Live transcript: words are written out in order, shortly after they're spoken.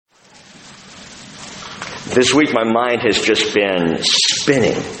This week my mind has just been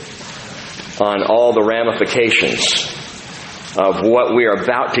spinning on all the ramifications of what we are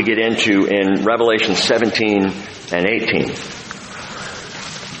about to get into in Revelation 17 and 18.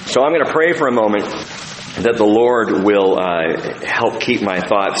 So I'm going to pray for a moment that the Lord will help keep my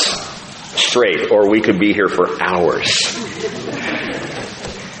thoughts straight, or we could be here for hours.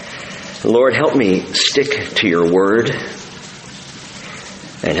 Lord, help me stick to your word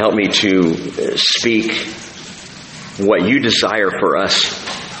and help me to speak what you desire for us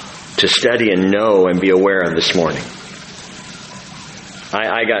to study and know and be aware of this morning.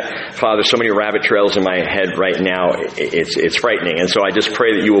 I got, Father, so many rabbit trails in my head right now, it's frightening. And so I just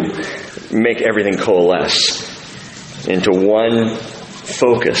pray that you will make everything coalesce into one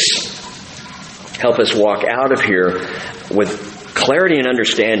focus. Help us walk out of here with clarity and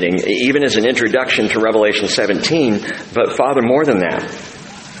understanding, even as an introduction to Revelation 17. But Father, more than that,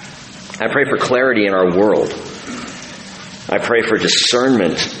 I pray for clarity in our world. I pray for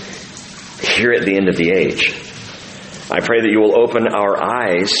discernment here at the end of the age. I pray that you will open our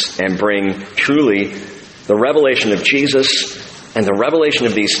eyes and bring truly the revelation of Jesus and the revelation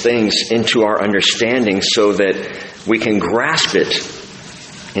of these things into our understanding so that we can grasp it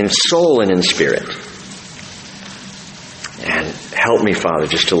in soul and in spirit. And help me, Father,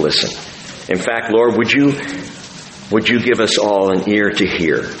 just to listen. In fact, Lord, would you give us all an ear to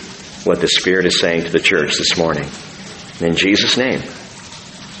hear what the Spirit is saying to the church this morning? In Jesus' name,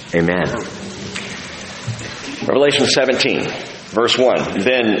 amen. Revelation 17, verse 1.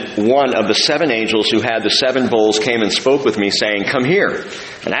 Then one of the seven angels who had the seven bowls came and spoke with me, saying, "Come here,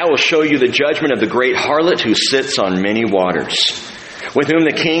 and I will show you the judgment of the great harlot who sits on many waters, with whom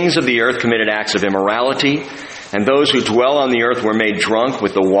the kings of the earth committed acts of immorality, and those who dwell on the earth were made drunk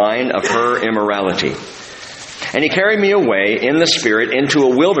with the wine of her immorality. And he carried me away in the Spirit into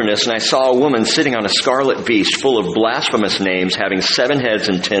a wilderness, and I saw a woman sitting on a scarlet beast full of blasphemous names, having 7 heads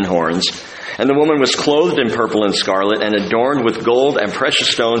and 10 horns. And the woman was clothed in purple and scarlet, and adorned with gold and precious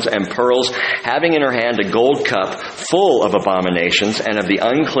stones and pearls, having in her hand a gold cup full of abominations and of the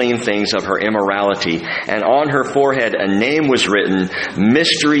unclean things of her immorality. And on her forehead a name was written,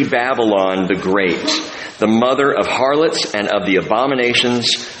 Mystery Babylon the Great, the mother of harlots and of the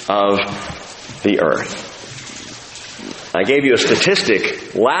abominations of the earth." I gave you a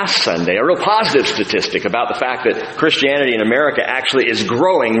statistic last Sunday, a real positive statistic about the fact that Christianity in America actually is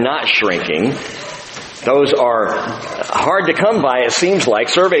growing, not shrinking. Those are hard to come by, it seems like,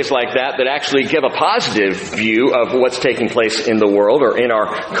 surveys like that actually give a positive view of what's taking place in the world or in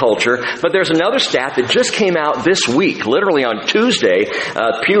our culture. But there's another stat that just came out this week, literally on Tuesday.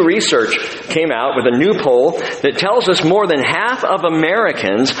 Pew Research came out with a new poll that tells us more than half of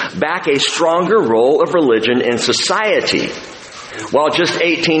Americans back a stronger role of religion in society, while just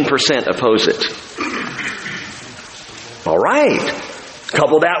 18% oppose it. All right.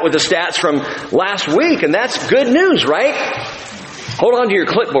 Couple that with the stats from last week, and that's good news, right? Hold on to your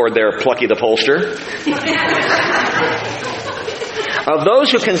clipboard there, Plucky the pollster. Of those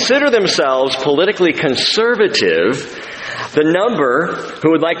who consider themselves politically conservative, the number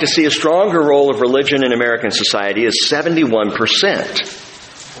who would like to see a stronger role of religion in American society is 71%.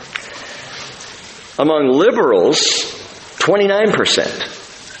 Among liberals, 29%.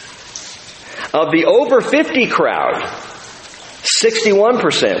 Of the over 50 crowd,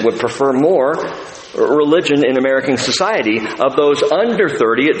 61% would prefer more religion in American society. Of those under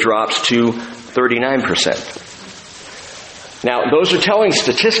 30, it drops to 39%. Now, those are telling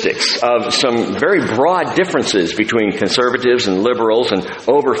statistics of some very broad differences between conservatives and liberals and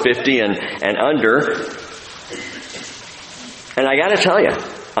over 50 and under. And I got to tell you,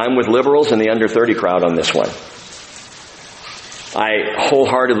 I'm with liberals and the under 30 crowd on this one. I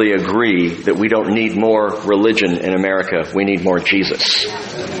wholeheartedly agree that we don't need more religion in America. We need more Jesus.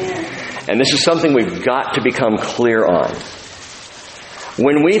 And this is something we've got to become clear on.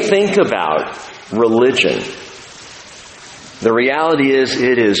 When we think about religion, the reality is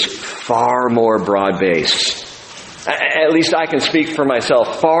it is far more broad-based. At least I can speak for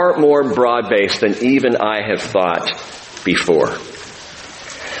myself, far more broad-based than even I have thought before.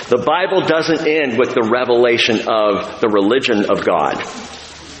 The Bible doesn't end with the revelation of the religion of God.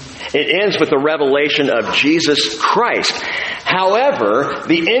 It ends with the revelation of Jesus Christ. However,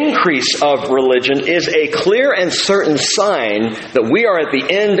 the increase of religion is a clear and certain sign that we are at the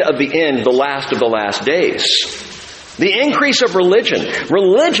end of the last of the last days. The increase of religion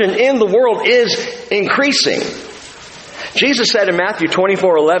in the world is increasing. Jesus said in Matthew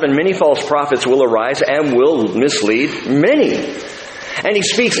 24:11, many false prophets will arise and will mislead many. And he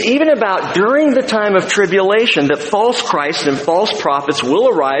speaks even about during the time of tribulation that false Christs and false prophets will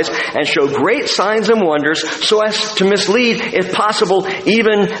arise and show great signs and wonders so as to mislead, if possible,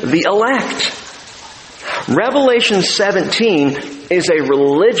 even the elect. Revelation 17 is a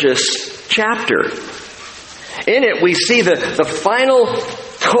religious chapter. In it we see the final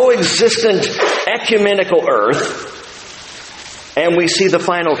coexistent ecumenical earth, and we see the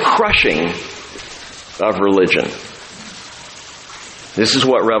final crushing of religion. This is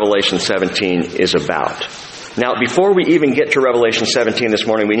what Revelation 17 is about. Now, before we even get to Revelation 17 this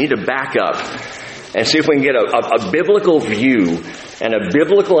morning, we need to back up and see if we can get a biblical view and a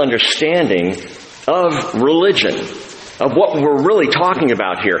biblical understanding of religion, of what we're really talking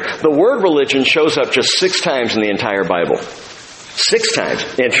about here. The word religion shows up just 6 times in the entire Bible. 6 times.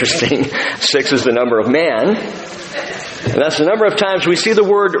 Interesting. 6 is the number of man. And that's the number of times we see the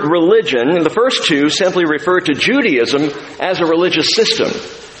word religion. And the first 2 simply refer to Judaism as a religious system.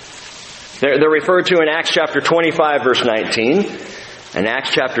 They're referred to in Acts chapter 25, verse 19, and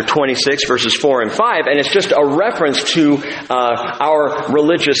Acts chapter 26, verses 4 and 5. And it's just a reference to our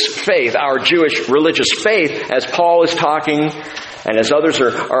religious faith, our Jewish religious faith, as Paul is talking and as others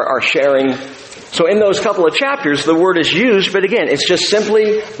are sharing. So in those couple of chapters, the word is used, but again, it's just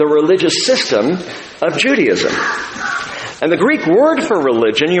simply the religious system of Judaism. And the Greek word for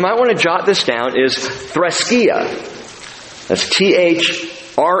religion, you might want to jot this down, is threskia. That's Threskeia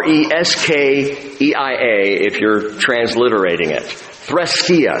if you're transliterating it.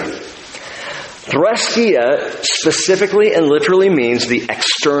 Threskia. Threskia specifically and literally means the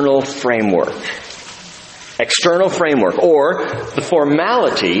external framework. External framework, or the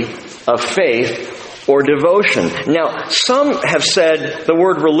formality of faith or devotion. Now, some have said the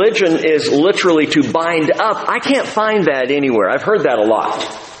word religion is literally to bind up. I can't find that anywhere. I've heard that a lot.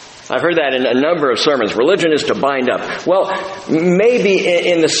 I've heard that in a number of sermons. Religion is to bind up. Well, maybe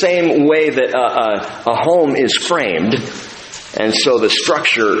in the same way that a home is framed, and so the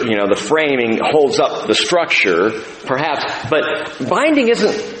structure, the framing holds up the structure, perhaps. But binding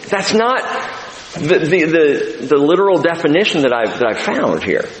that's not the literal definition that I've found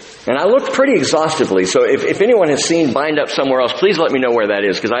here. And I looked pretty exhaustively, so if anyone has seen bind up somewhere else, please let me know where that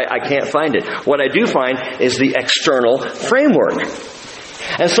is, because I can't find it. What I do find is the external framework.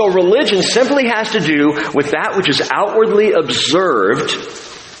 And so religion simply has to do with that which is outwardly observed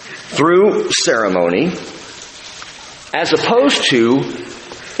through ceremony, as opposed to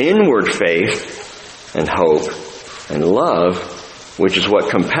inward faith and hope and love, which is what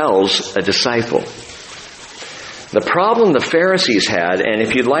compels a disciple. The problem the Pharisees had, and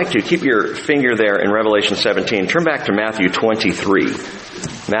if you'd like to, keep your finger there in Revelation 17. Turn back to Matthew 23.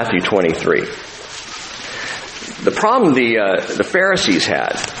 Matthew 23. The problem the Pharisees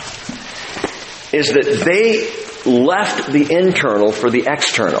had is that they left the internal for the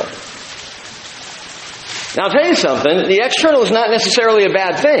external. Now, I'll tell you something. The external is not necessarily a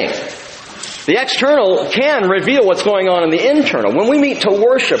bad thing. The external can reveal what's going on in the internal. When we meet to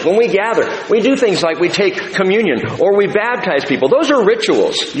worship, when we gather, we do things like we take communion or we baptize people. Those are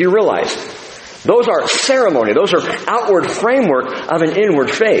rituals, you realize. Those are ceremony. Those are outward framework of an inward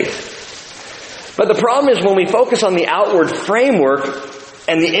faith. But the problem is when we focus on the outward framework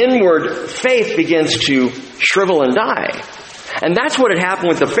and the inward faith begins to shrivel and die. And that's what had happened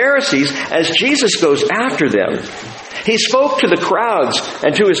with the Pharisees as Jesus goes after them. He spoke to the crowds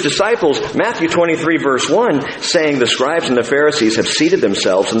and to his disciples, Matthew 23 verse 1, saying, "The scribes and the Pharisees have seated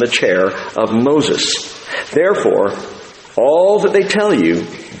themselves in the chair of Moses. Therefore, all that they tell you,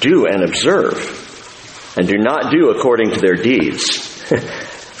 do and observe, and do not do according to their deeds.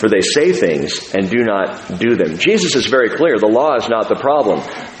 For they say things and do not do them." Jesus is very clear. The law is not the problem.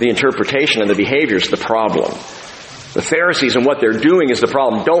 The interpretation and the behavior is the problem. The Pharisees and what they're doing is the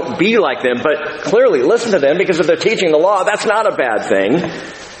problem. Don't be like them, but clearly listen to them, because if they're teaching the law, that's not a bad thing.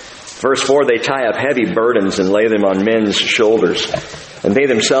 Verse 4, "They tie up heavy burdens and lay them on men's shoulders, and they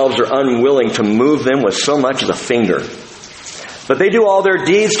themselves are unwilling to move them with so much as a finger. But they do all their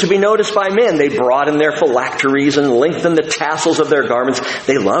deeds to be noticed by men. They broaden their phylacteries and lengthen the tassels of their garments.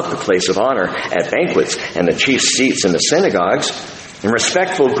 They love the place of honor at banquets and the chief seats in the synagogues, and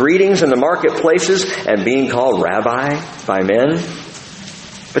respectful greetings in the marketplaces, and being called rabbi by men.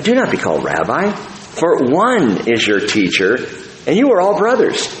 But do not be called rabbi, for one is your teacher, and you are all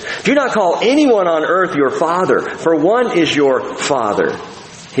brothers. Do not call anyone on earth your father, for one is your Father,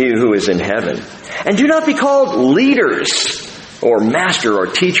 he who is in heaven. And do not be called leaders," or master or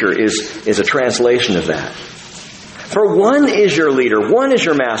teacher is a translation of that. "For one is your leader, one is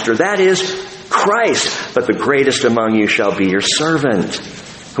your master, that is Christ. But the greatest among you shall be your servant.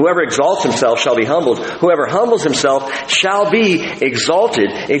 Whoever exalts himself shall be humbled. Whoever humbles himself shall be exalted.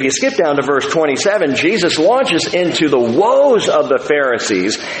 If you skip down to verse 27, Jesus launches into the woes of the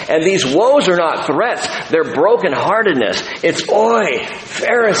Pharisees. And these woes are not threats. They're brokenheartedness. It's, oi,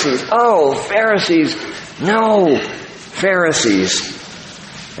 Pharisees. Oh, Pharisees. No, Pharisees.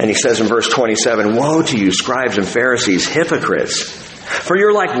 And he says in verse 27, woe to you, scribes and Pharisees, hypocrites! For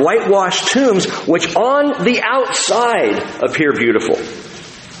you're like whitewashed tombs, which on the outside appear beautiful,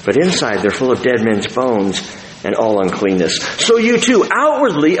 but inside they're full of dead men's bones and all uncleanness. So you too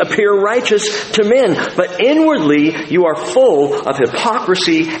outwardly appear righteous to men, but inwardly you are full of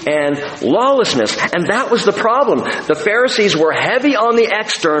hypocrisy and lawlessness. And that was the problem. The Pharisees were heavy on the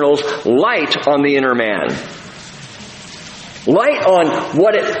externals, light on the inner man. Light on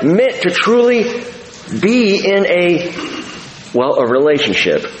what it meant to truly be in a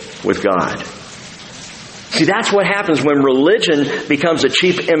relationship with God. See, that's what happens when religion becomes a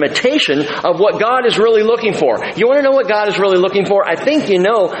cheap imitation of what God is really looking for. You want to know what God is really looking for? I think you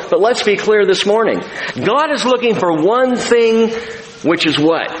know, but let's be clear this morning. God is looking for one thing, which is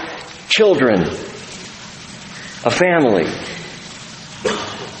what? Children. A family.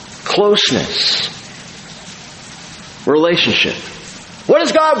 Closeness. Relationship. What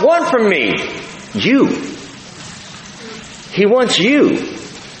does God want from me? You. He wants you.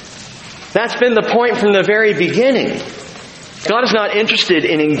 That's been the point from the very beginning. God is not interested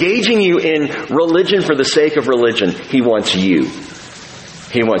in engaging you in religion for the sake of religion. He wants you.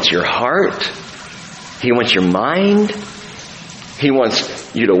 He wants your heart. He wants your mind. He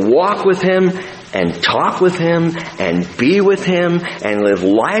wants you to walk with Him and talk with Him and be with Him and live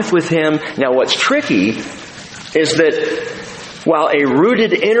life with Him. Now what's tricky is that while a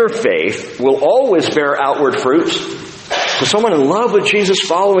rooted inner faith will always bear outward fruits, so someone in love with Jesus,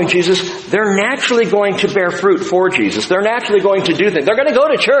 following Jesus, they're naturally going to bear fruit for Jesus. They're naturally going to do things. They're going to go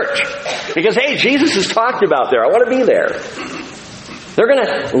to church because, hey, Jesus is talked about there. I want to be there. They're going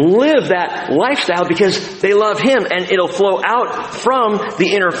to live that lifestyle because they love Him, and it'll flow out from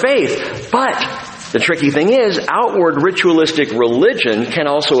the inner faith. But the tricky thing is, outward ritualistic religion can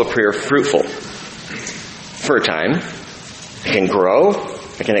also appear fruitful. For a time, it can grow,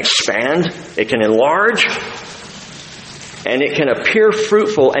 it can expand, it can enlarge, and it can appear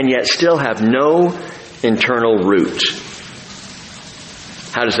fruitful and yet still have no internal root.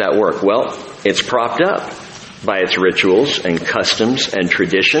 How does that work? Well, it's propped up by its rituals and customs and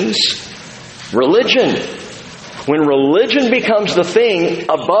traditions. Religion. When religion becomes the thing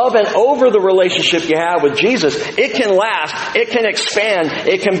above and over the relationship you have with Jesus, it can last, it can expand,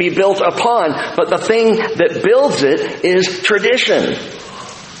 it can be built upon. But the thing that builds it is tradition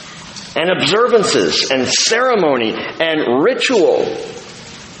and observances and ceremony and ritual.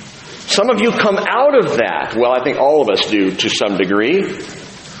 Some of you come out of that. Well, I think all of us do to some degree.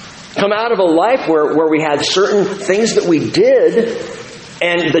 Come out of a life where we had certain things that we did,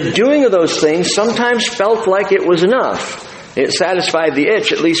 and the doing of those things sometimes felt like it was enough. It satisfied the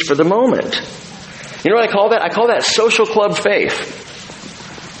itch, at least for the moment. You know what I call that? I call that social club faith.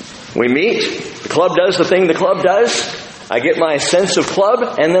 We meet, the club does the thing the club does, I get my sense of club,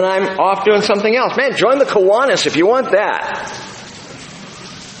 and then I'm off doing something else. Man, join the Kiwanis if you want that.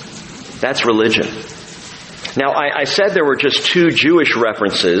 That's religion. Now, I said there were just 2 Jewish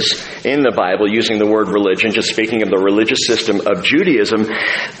references in the Bible using the word religion, just speaking of the religious system of Judaism.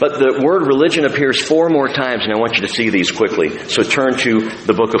 But the word religion appears 4 more times, and I want you to see these quickly. So turn to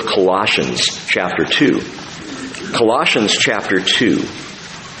the book of Colossians, chapter 2. Colossians, chapter 2.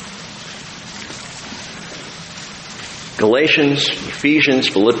 Galatians, Ephesians,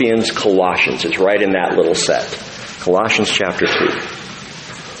 Philippians, Colossians. It's right in that little set. Colossians chapter 2.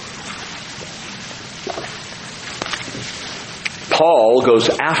 Paul goes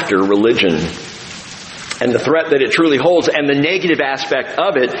after religion and the threat that it truly holds and the negative aspect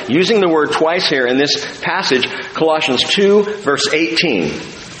of it, using the word twice here in this passage, Colossians 2, verse 18.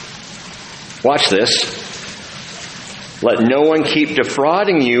 Watch this. Let no one keep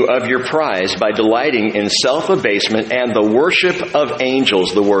defrauding you of your prize by delighting in self-abasement and the worship of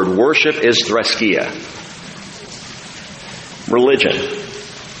angels. The word worship is threskia. Religion.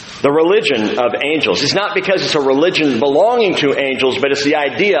 The religion of angels. It's not because it's a religion belonging to angels, but it's the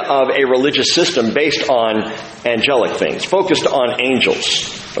idea of a religious system based on angelic things, focused on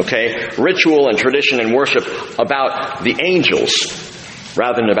angels. Okay? Ritual and tradition and worship about the angels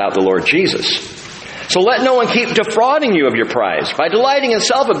rather than about the Lord Jesus. So let no one keep defrauding you of your prize by delighting in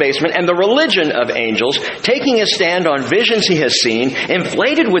self-abasement and the religion of angels, taking a stand on visions he has seen,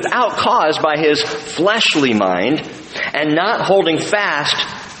 inflated without cause by his fleshly mind, and not holding fast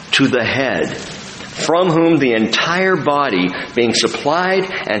to the head, from whom the entire body, being supplied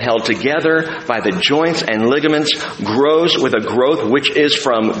and held together by the joints and ligaments, grows with a growth which is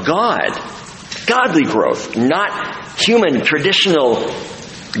from God. Godly growth, not human traditional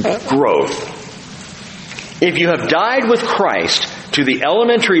growth. If you have died with Christ to the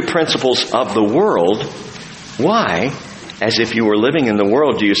elementary principles of the world, why, as if you were living in the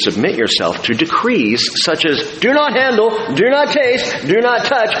world, do you submit yourself to decrees such as do not handle, do not taste, do not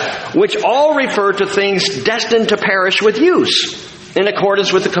touch, which all refer to things destined to perish with use, in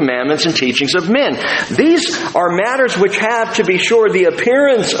accordance with the commandments and teachings of men. These are matters which have, to be sure, the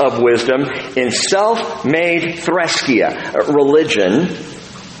appearance of wisdom in self-made threskia, religion,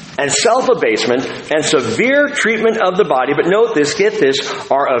 and self-abasement, and severe treatment of the body, but note this, get this,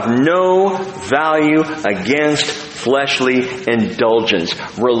 are of no value against fleshly indulgence.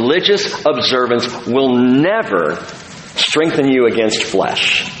 Religious observance will never strengthen you against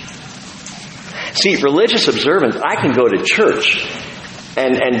flesh. See, religious observance, I can go to church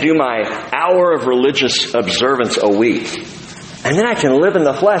and do my hour of religious observance a week. And then I can live in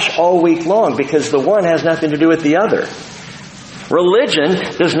the flesh all week long because the one has nothing to do with the other. Religion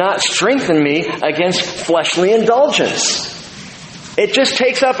does not strengthen me against fleshly indulgence. It just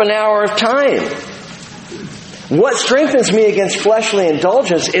takes up an hour of time. What strengthens me against fleshly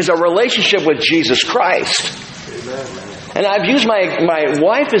indulgence is a relationship with Jesus Christ. And I've used my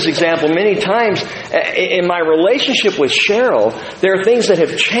wife as example many times. In my relationship with Cheryl, there are things that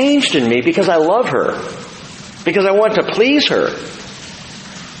have changed in me because I love her. Because I want to please her.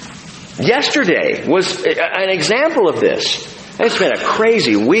 Yesterday was an example of this. It's been a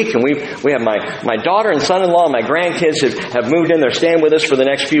crazy week, and we have my daughter and son-in-law and my grandkids have moved in. They're staying with us for the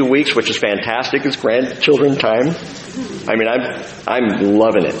next few weeks, which is fantastic. It's grandchildren time. I mean, I'm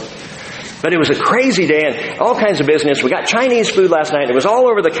loving it. But it was a crazy day and all kinds of business. We got Chinese food last night. It was all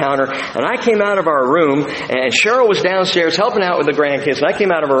over the counter. And I came out of our room, and Cheryl was downstairs helping out with the grandkids. And I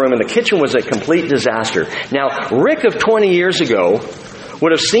came out of our room, and the kitchen was a complete disaster. Now, Rick of 20 years ago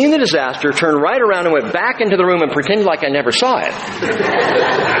would have seen the disaster, turned right around and went back into the room and pretended like I never saw it.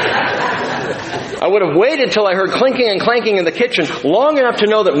 I would have waited till I heard clinking and clanking in the kitchen long enough to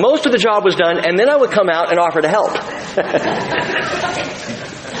know that most of the job was done, and then I would come out and offer to help.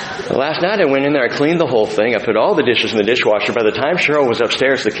 Last night I went in there, I cleaned the whole thing, I put all the dishes in the dishwasher. By the time Cheryl was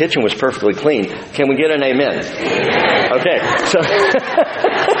upstairs, the kitchen was perfectly clean. Can we get an amen? Okay, so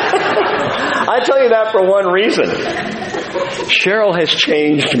I tell you that for one reason. Cheryl has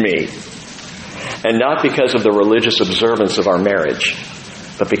changed me. And not because of the religious observance of our marriage,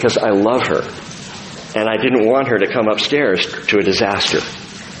 but because I love her. And I didn't want her to come upstairs to a disaster.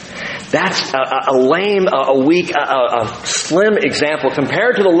 That's a lame, a weak, a slim example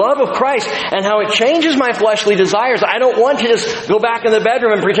compared to the love of Christ and how it changes my fleshly desires. I don't want to just go back in the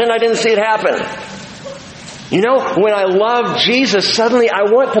bedroom and pretend I didn't see it happen. You know, when I love Jesus, suddenly I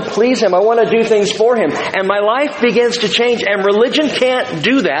want to please Him. I want to do things for Him. And my life begins to change. And religion can't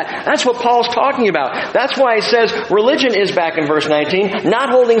do that. That's what Paul's talking about. That's why he says religion is, back in verse 19, not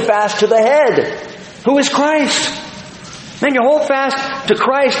holding fast to the head, who is Christ. Man, you hold fast to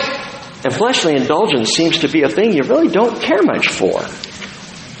Christ, and fleshly indulgence seems to be a thing you really don't care much for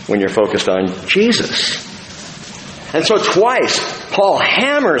when you're focused on Jesus. And so twice, Paul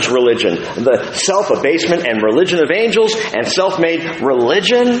hammers religion, the self-abasement and religion of angels and self-made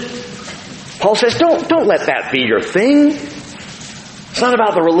religion. Paul says, don't let that be your thing. It's not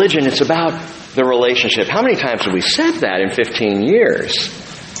about the religion, it's about the relationship. How many times have we said that in 15 years?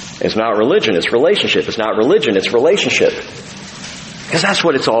 It's not religion, it's relationship. It's not religion, it's relationship. Because that's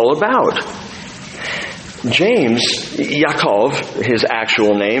what it's all about. James, Yaakov, his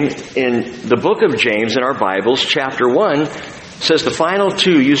actual name, in the book of James in our Bibles, chapter 1, says the final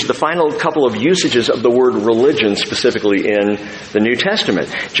couple of usages of the word religion specifically in the New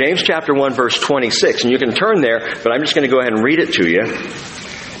Testament. James chapter 1, verse 26. And you can turn there, but I'm just going to go ahead and read it to you.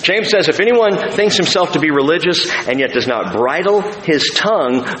 James says, if anyone thinks himself to be religious and yet does not bridle his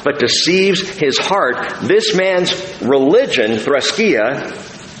tongue but deceives his heart, this man's religion, threskia,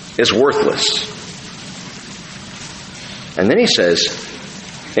 is worthless. And then he says,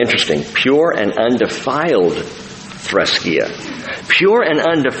 interesting, pure and undefiled threskia. Pure and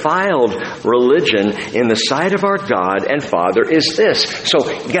undefiled religion in the sight of our God and Father is this. So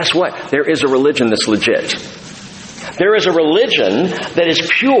guess what? There is a religion that's legit. There is a religion that is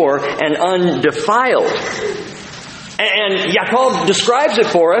pure and undefiled. And Yaakov describes it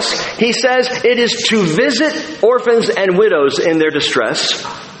for us. He says it is to visit orphans and widows in their distress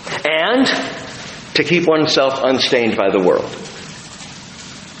and to keep oneself unstained by the world.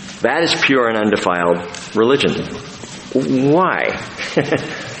 That is pure and undefiled religion. Why?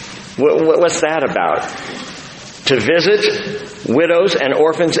 What's that about? To visit widows and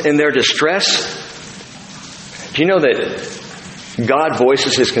orphans in their distress? Do you know that God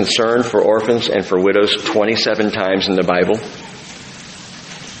voices His concern for orphans and for widows 27 times in the Bible?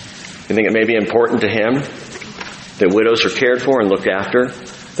 You think it may be important to Him that widows are cared for and looked after,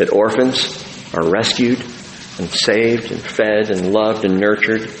 that orphans are rescued and saved and fed and loved and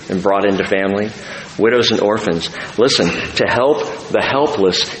nurtured and brought into family? Widows and orphans. Listen, to help the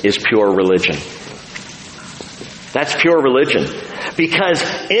helpless is pure religion. That's pure religion. Because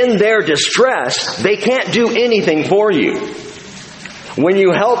in their distress, they can't do anything for you. When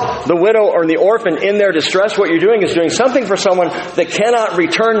you help the widow or the orphan in their distress, what you're doing is doing something for someone that cannot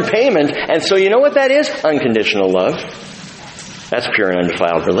return payment. And so you know what that is? Unconditional love. That's pure and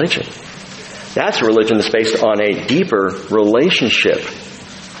undefiled religion. That's a religion that's based on a deeper relationship.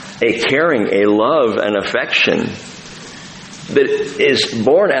 A caring, a love, an affection that is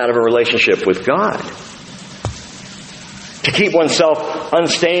born out of a relationship with God. To keep oneself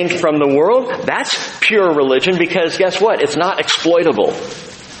unstained from the world, that's pure religion, because guess what? It's not exploitable.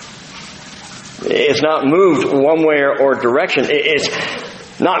 It's not moved one way or direction. It's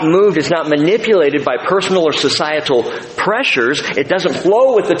not moved, it's not manipulated by personal or societal pressures. It doesn't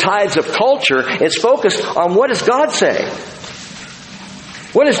flow with the tides of culture. It's focused on what does God say?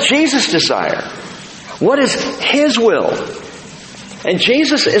 What does Jesus desire? What is His will? And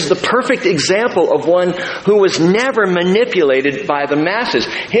Jesus is the perfect example of one who was never manipulated by the masses.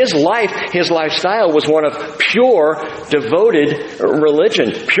 His life, his lifestyle was one of pure, devoted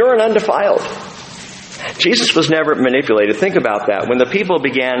religion, pure and undefiled. Jesus was never manipulated. Think about that. When the people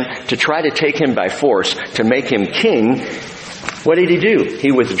began to try to take Him by force, to make Him king, what did He do?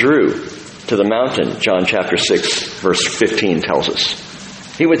 He withdrew to the mountain. John chapter 6, verse 15 tells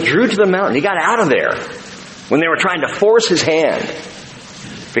us. He withdrew to the mountain. He got out of there when they were trying to force His hand.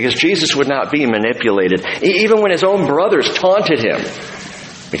 Because Jesus would not be manipulated. Even when His own brothers taunted Him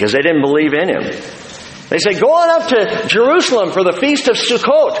because they didn't believe in Him. They said, go on up to Jerusalem for the Feast of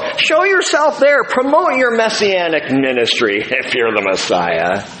Sukkot. Show yourself there. Promote your messianic ministry if you're the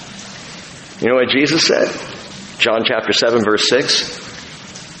Messiah. You know what Jesus said? John chapter 7, verse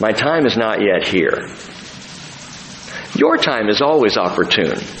 6. My time is not yet here. Your time is always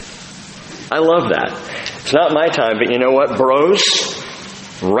opportune. I love that. It's not my time, but you know what, bros?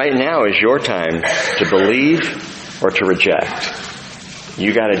 Right now is your time to believe or to reject.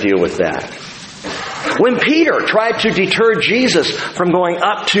 You got to deal with that. When Peter tried to deter Jesus from going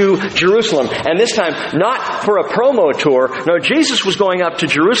up to Jerusalem, and this time not for a promo tour, no, Jesus was going up to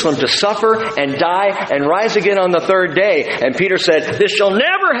Jerusalem to suffer and die and rise again on the third day. And Peter said, this shall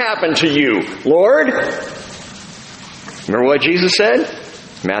never happen to you, Lord. Remember what Jesus said?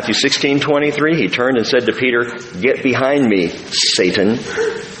 Matthew 16:23, He turned and said to Peter, get behind me, Satan.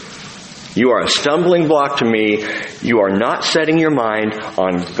 You are a stumbling block to me. You are not setting your mind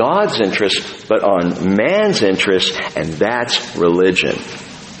on God's interest, but on man's interest, and that's religion.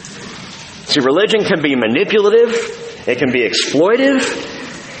 See, religion can be manipulative. It can be exploitive.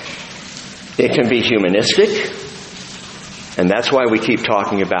 It can be humanistic. And that's why we keep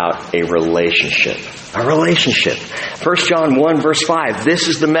talking about a relationship. A relationship. 1 John 1 verse 5. This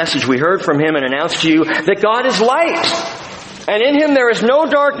is the message we heard from Him and announced to you, that God is light. And in Him there is no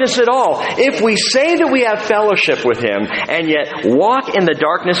darkness at all. If we say that we have fellowship with Him and yet walk in the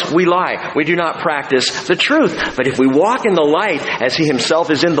darkness, we lie. We do not practice the truth. But if we walk in the light as He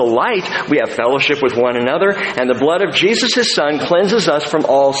Himself is in the light, we have fellowship with one another. And the blood of Jesus, His Son, cleanses us from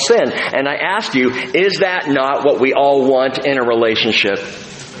all sin. And I ask you, is that not what we all want in a relationship?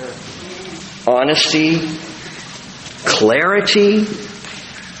 Honesty, clarity,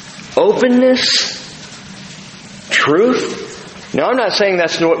 openness, truth. Now, I'm not saying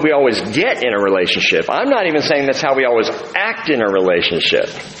that's what we always get in a relationship. I'm not even saying that's how we always act in a relationship.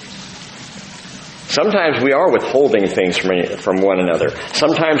 Sometimes we are withholding things from one another.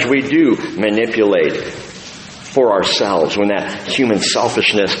 Sometimes we do manipulate for ourselves when that human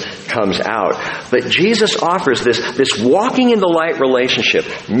selfishness comes out. But Jesus offers this walking in the light relationship.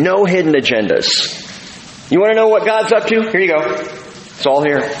 No hidden agendas. You want to know what God's up to? Here you go. It's all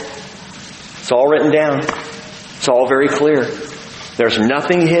here. It's all written down. It's all very clear. There's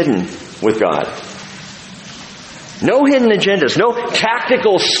nothing hidden with God. No hidden agendas, no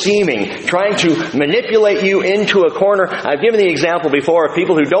tactical scheming, trying to manipulate you into a corner. I've given the example before of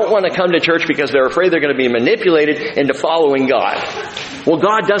people who don't want to come to church because they're afraid they're going to be manipulated into following God. Well,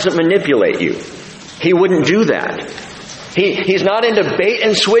 God doesn't manipulate you. He wouldn't do that. He's not into bait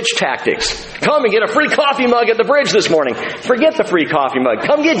and switch tactics. Come and get a free coffee mug at the bridge this morning. Forget the free coffee mug.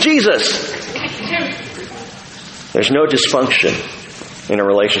 Come get Jesus. There's no dysfunction. in a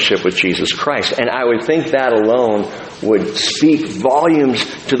relationship with Jesus Christ. And I would think that alone would speak volumes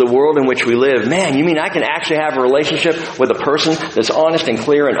to the world in which we live. Man, you mean I can actually have a relationship with a person that's honest and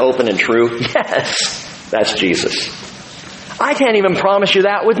clear and open and true? Yes, that's Jesus. I can't even promise you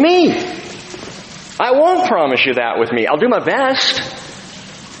that with me. I won't promise you that with me. I'll do my best.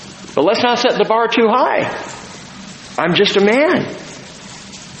 But let's not set the bar too high. I'm just a man.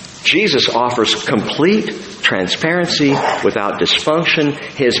 Jesus offers complete transparency without dysfunction.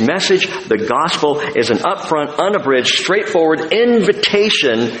 His message, the gospel, is an upfront, unabridged, straightforward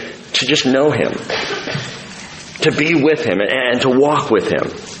invitation to just know Him, to be with Him, and to walk with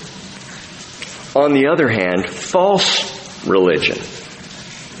Him. On the other hand, false religion.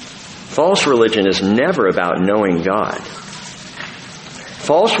 False religion is never about knowing God.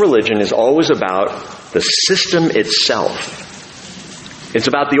 False religion is always about the system itself. It's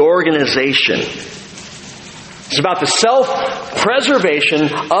about the organization. It's about the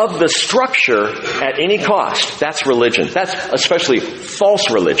self-preservation of the structure at any cost. That's religion. That's especially false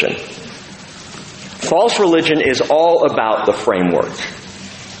religion. False religion is all about the framework.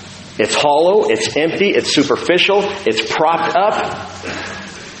 It's hollow, it's empty, it's superficial, it's propped up,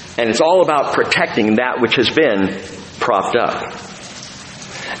 and it's all about protecting that which has been propped up.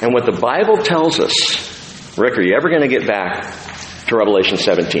 And what the Bible tells us, Rick, are you ever going to get back to Revelation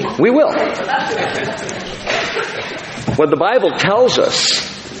 17? We will. What the Bible tells us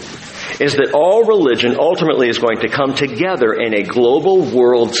is that all religion ultimately is going to come together in a global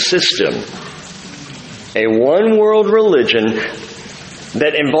world system. A one-world religion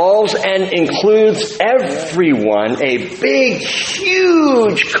that involves and includes everyone. A big,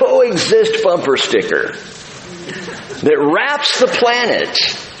 huge coexist bumper sticker that wraps the planet.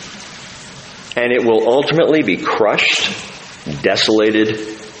 And it will ultimately be crushed, desolated,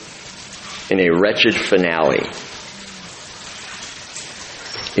 in a wretched finale.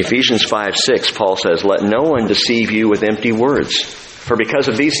 Ephesians 5:6, Paul says, "Let no one deceive you with empty words. For because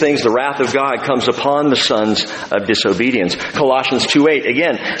of these things, the wrath of God comes upon the sons of disobedience." Colossians 2:8,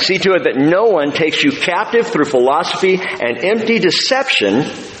 again, "See to it that no one takes you captive through philosophy and empty deception,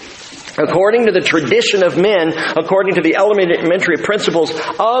 according to the tradition of men, according to the elementary principles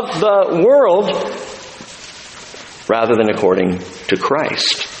of the world, rather than according to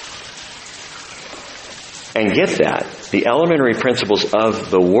Christ." And get that, the elementary principles of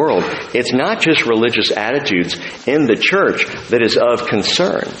the world, it's not just religious attitudes in the church that is of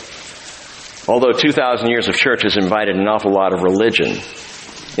concern. Although 2,000 years of church has invited an awful lot of religion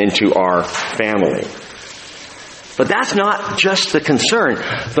into our family. But that's not just the concern.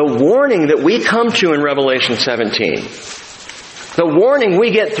 The warning that we come to in Revelation 17, the warning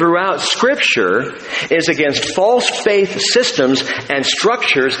we get throughout Scripture, is against false faith systems and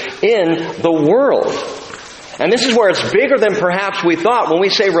structures in the world. And this is where it's bigger than perhaps we thought. When we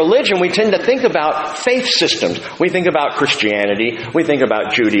say religion, we tend to think about faith systems. We think about Christianity. We think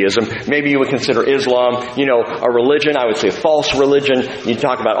about Judaism. Maybe you would consider Islam, a religion. I would say false religion. You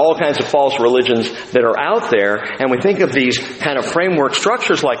talk about all kinds of false religions that are out there. And we think of these kind of framework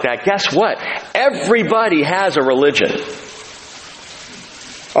structures like that. Guess what? Everybody has a religion.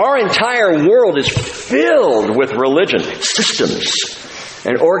 Our entire world is filled with religion, systems,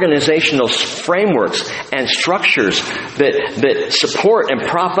 and organizational frameworks and structures that support and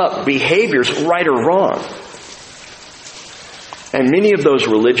prop up behaviors, right or wrong. And many of those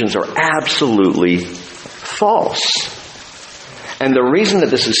religions are absolutely false. And the reason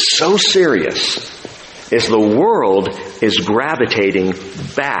that this is so serious is the world is gravitating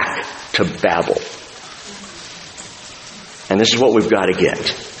back to Babel. And this is what we've got to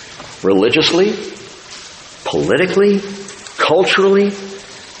get. Religiously, politically, culturally,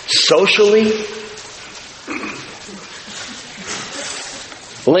 socially,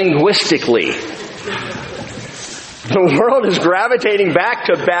 linguistically. The world is gravitating back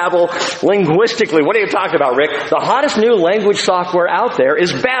to Babel linguistically. What are you talking about, Rick? The hottest new language software out there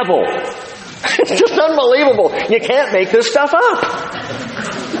is Babel. It's just unbelievable. You can't make this stuff up.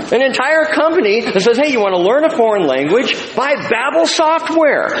 An entire company that says, hey, you want to learn a foreign language? Buy Babel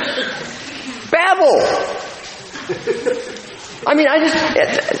software. Babel. I mean,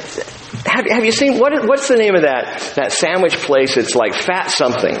 have you seen, what's the name of that sandwich place? It's like Fat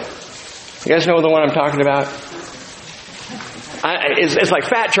Something. You guys know the one I'm talking about? It's like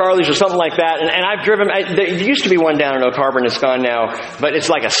Fat Charlie's or something like that. And I've driven, there used to be one down in Oak Harbor and it's gone now, but it's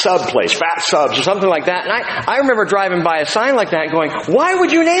like a sub place, Fat Subs or something like that. And I remember driving by a sign like that and going, why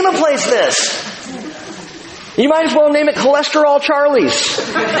would you name a place this? You might as well name it Cholesterol Charlie's.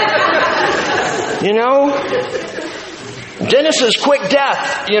 Dennis's Quick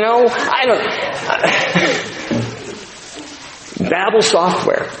Death, Babel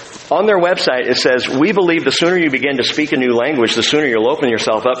software. On their website, it says, we believe the sooner you begin to speak a new language, the sooner you'll open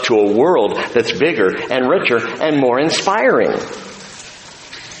yourself up to a world that's bigger and richer and more inspiring.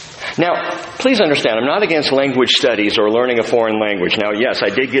 Now, please understand, I'm not against language studies or learning a foreign language. Now, yes, I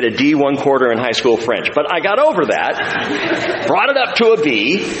did get a D 1/4 in high school French, but I got over that, brought it up to a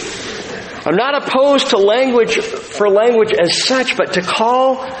B. I'm not opposed to language for language as such, but to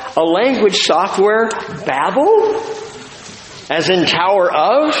call a language software Babel, as in Tower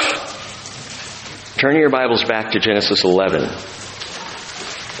of? Turn your Bibles back to Genesis 11.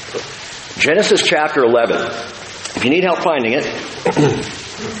 Genesis chapter 11. If you need help finding it,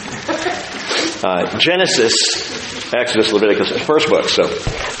 Genesis, Exodus, Leviticus, first book. So,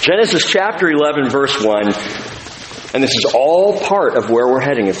 Genesis chapter 11, verse 1. And this is all part of where we're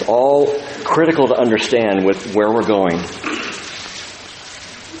heading. It's all critical to understand with where we're going.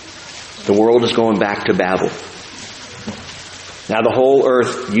 The world is going back to Babel. Now the whole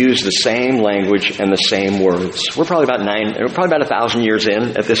earth used the same language and the same words. We're probably about 1,000 years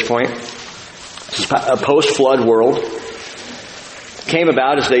in at this point. This is a post-flood world. Came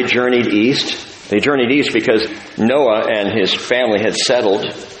about as they journeyed east. They journeyed east because Noah and his family had settled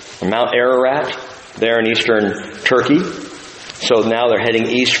on Mount Ararat, there in eastern Turkey. So now they're heading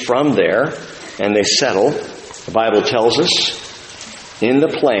east from there, and they settle. The Bible tells us in the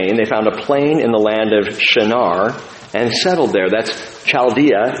plain, they found a plain in the land of Shinar and settled there. That's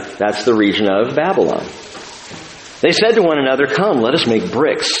Chaldea. That's the region of Babylon. They said to one another, come, let us make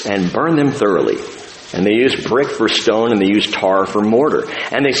bricks and burn them thoroughly. And they used brick for stone and they used tar for mortar.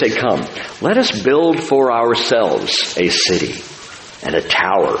 And they said, come, let us build for ourselves a city and a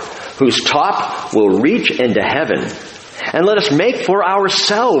tower whose top will reach into heaven. And let us make for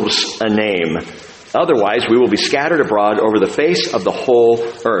ourselves a name. Otherwise, we will be scattered abroad over the face of the whole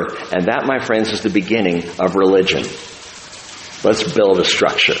earth. And that, my friends, is the beginning of religion. Let's build a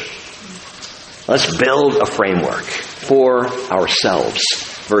structure. Let's build a framework for ourselves.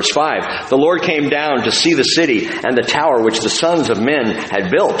 Verse 5, the Lord came down to see the city and the tower which the sons of men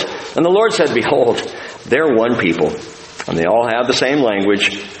had built. And the Lord said, behold, they're one people, and they all have the same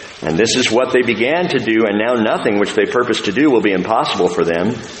language. And this is what they began to do, and now nothing which they purpose to do will be impossible for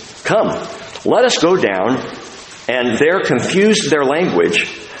them. Come, let us go down and there confuse their language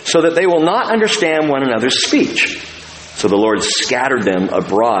so that they will not understand one another's speech. So the Lord scattered them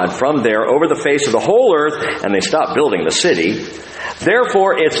abroad from there over the face of the whole earth, and they stopped building the city.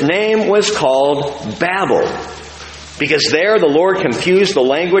 Therefore its name was called Babel, because there the Lord confused the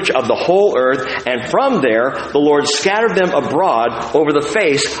language of the whole earth, and from there the Lord scattered them abroad over the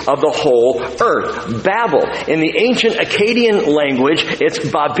face of the whole earth. Babel, in the ancient Akkadian language, it's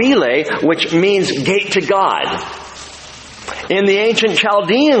Babile, which means gate to God. In the ancient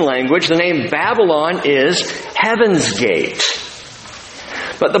Chaldean language, the name Babylon is Heaven's Gate.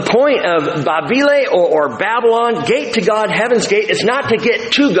 But the point of Babile or Babylon, gate to God, Heaven's Gate, is not to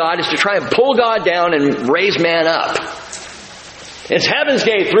get to God, it's to try and pull God down and raise man up. It's Heaven's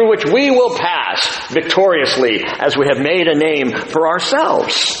Gate through which we will pass victoriously as we have made a name for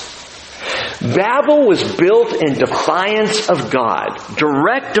ourselves. Babel was built in defiance of God,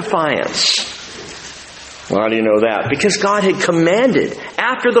 direct defiance. Well, how do you know that? Because God had commanded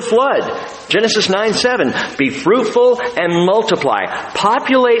after the flood, Genesis 9:7, be fruitful and multiply.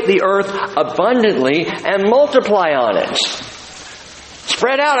 Populate the earth abundantly and multiply on it.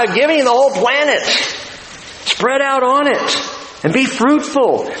 Spread out. I've given you the whole planet. Spread out on it and be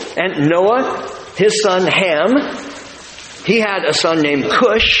fruitful. And Noah, his son Ham, he had a son named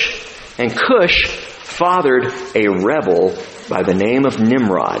Cush, and Cush fathered a rebel by the name of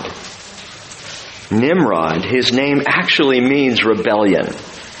Nimrod. Nimrod, his name actually means rebellion.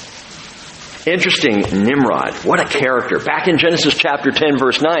 Interesting, Nimrod. What a character. Back in Genesis chapter 10,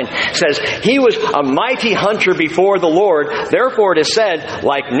 verse 9, it says, he was a mighty hunter before the Lord. Therefore it is said,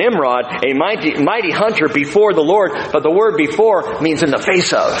 like Nimrod, a mighty hunter before the Lord. But the word before means in the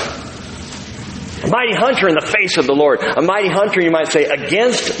face of. A mighty hunter in the face of the Lord. A mighty hunter, you might say,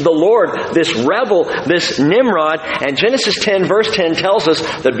 against the Lord. This rebel, this Nimrod. And Genesis 10 verse 10 tells us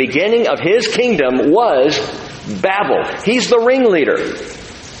the beginning of his kingdom was Babel. He's the ringleader.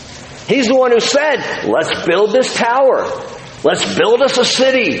 He's the one who said, let's build this tower. Let's build us a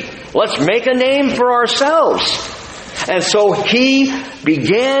city. Let's make a name for ourselves. And so he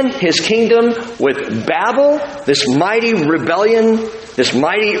began his kingdom with Babel, this mighty rebellion, this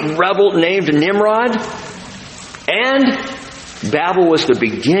mighty rebel named Nimrod. And Babel was the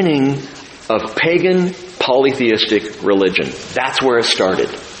beginning of pagan polytheistic religion. That's where it started.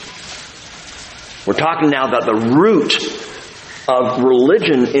 We're talking now about the root of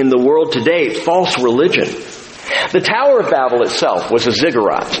religion in the world today, false religion. The Tower of Babel itself was a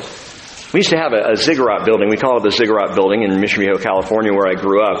ziggurat. We used to have a ziggurat building. We call it the Ziggurat Building in Mission Viejo, California, where I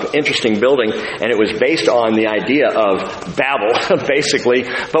grew up. Interesting building, and it was based on the idea of Babel, basically.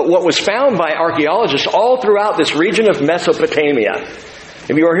 But what was found by archaeologists all throughout this region of Mesopotamia.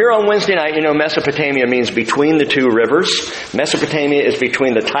 If you were here on Wednesday night, you know Mesopotamia means between the two rivers. Mesopotamia is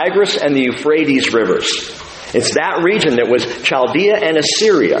between the Tigris and the Euphrates rivers. It's that region that was Chaldea and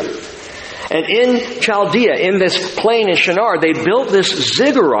Assyria. And in Chaldea, in this plain in Shinar, they built this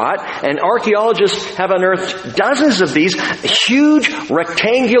ziggurat, and archaeologists have unearthed dozens of these huge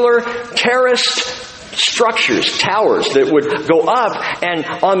rectangular terraced structures, towers that would go up, and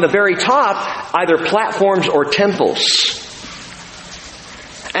on the very top, either platforms or temples.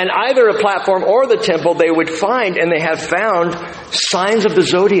 And either a platform or the temple, they would find, and they have found, signs of the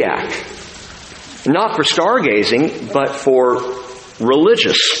zodiac. Not for stargazing, but for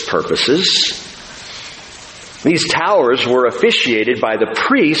religious purposes. These towers were officiated by the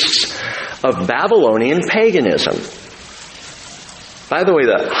priests of Babylonian paganism. By the way,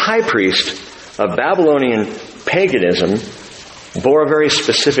 the high priest of Babylonian paganism bore a very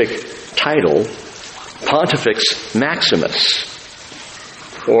specific title, Pontifex Maximus.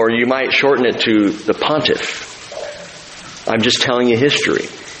 Or you might shorten it to the Pontiff. I'm just telling you history.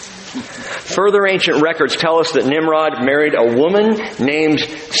 Further ancient records tell us that Nimrod married a woman named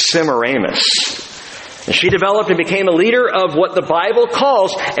Semiramis. And she developed and became a leader of what the Bible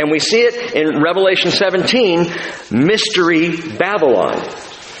calls, and we see it in Revelation 17, Mystery Babylon.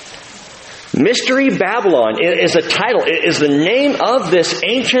 Mystery Babylon is a title, it is the name of this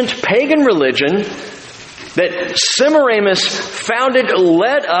ancient pagan religion that Semiramis founded,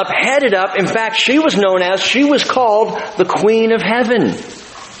 led up, headed up. In fact, she was called the Queen of Heaven.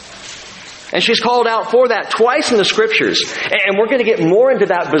 And she's called out for that twice in the Scriptures. And we're going to get more into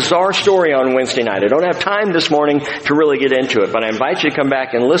that bizarre story on Wednesday night. I don't have time this morning to really get into it, but I invite you to come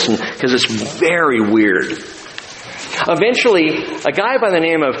back and listen because it's very weird. Eventually, a guy by the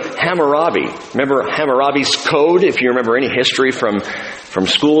name of Hammurabi, remember Hammurabi's code, if you remember any history from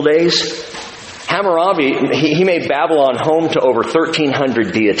school days? Hammurabi, he made Babylon home to over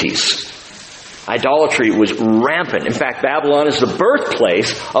 1,300 deities. Idolatry was rampant. In fact, Babylon is the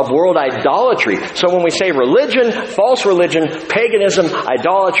birthplace of world idolatry. So when we say religion, false religion, paganism,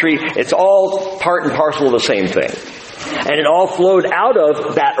 idolatry, it's all part and parcel of the same thing. And it all flowed out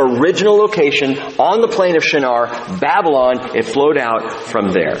of that original location on the plain of Shinar, Babylon. It flowed out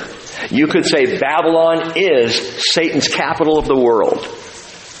from there. You could say Babylon is Satan's capital of the world.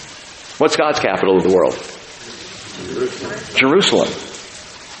 What's God's capital of the world? Jerusalem.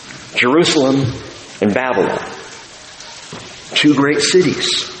 Jerusalem and Babylon. Two great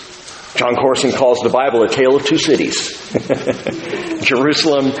cities. John Corson calls the Bible a tale of two cities.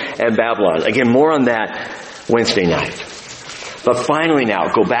 Jerusalem and Babylon. Again, more on that Wednesday night. But finally now,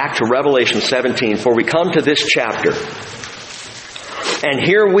 go back to Revelation 17, for we come to this chapter. And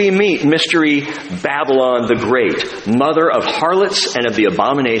here we meet Mystery Babylon the Great, mother of harlots and of the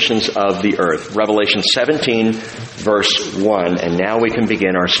abominations of the earth. Revelation 17, verse 1. And now we can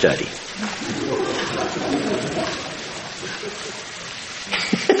begin our study.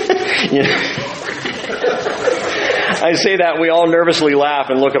 I say that, we all nervously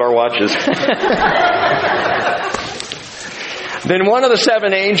laugh and look at our watches. Then one of the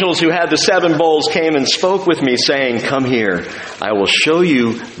seven angels who had the seven bowls came and spoke with me, saying, "Come here, I will show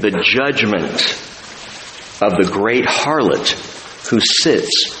you the judgment of the great harlot who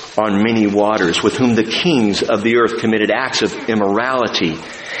sits on many waters, with whom the kings of the earth committed acts of immorality,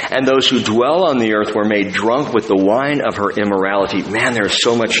 and those who dwell on the earth were made drunk with the wine of her immorality." Man, there's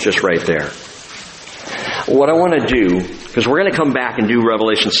so much just right there. What I want to do, because we're going to come back and do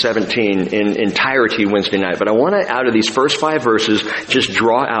Revelation 17 in entirety Wednesday night, but I want to, out of these first 5 verses, just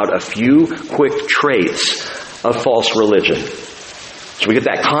draw out a few quick traits of false religion. So we get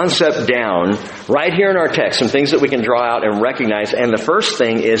that concept down right here in our text, some things that we can draw out and recognize. And the first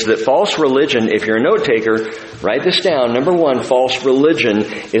thing is that false religion, if you're a note taker, write this down. Number 1, false religion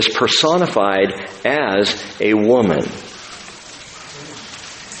is personified as a woman.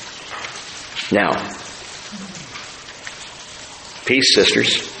 Now, peace,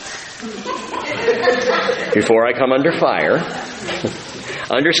 sisters. Before I come under fire,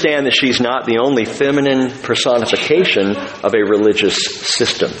 understand that she's not the only feminine personification of a religious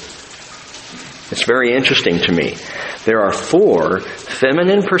system. It's very interesting to me. There are 4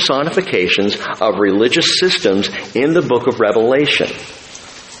 feminine personifications of religious systems in the book of Revelation.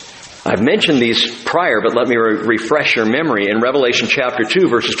 I've mentioned these prior, but let me refresh your memory. In Revelation chapter 2,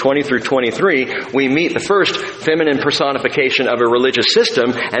 verses 20 through 23, we meet the first feminine personification of a religious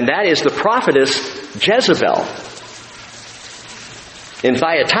system, and that is the prophetess Jezebel in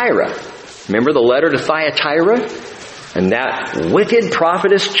Thyatira. Remember the letter to Thyatira? And that wicked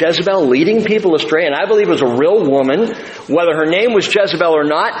prophetess Jezebel leading people astray. And I believe it was a real woman. Whether her name was Jezebel or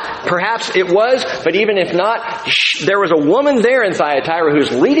not, perhaps it was. But even if not, there was a woman there in Thyatira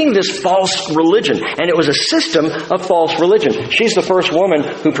who's leading this false religion. And it was a system of false religion. She's the first woman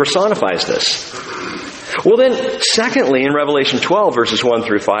who personifies this. Well then, secondly, in Revelation 12, verses 1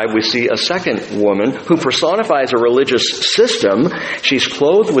 through 5, we see a second woman who personifies a religious system. She's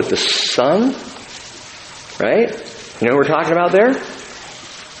clothed with the sun, right? You know who we're talking about there?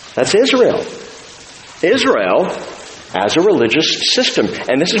 That's Israel. Israel as a religious system.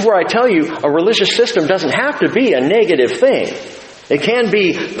 And this is where I tell you, a religious system doesn't have to be a negative thing. It can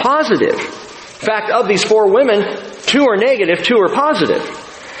be positive. In fact, of these four women, 2 are negative, 2 are positive.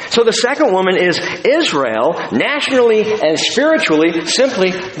 So the second woman is Israel, nationally and spiritually,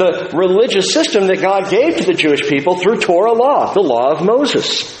 simply the religious system that God gave to the Jewish people through Torah law, the law of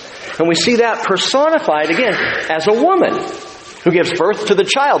Moses. And we see that personified again as a woman who gives birth to the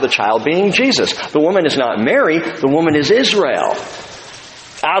child being Jesus. The woman is not Mary, the woman is Israel,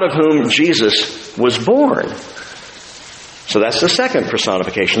 out of whom Jesus was born. So that's the second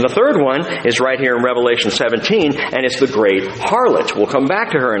personification. The third one is right here in Revelation 17, and it's the great harlot. We'll come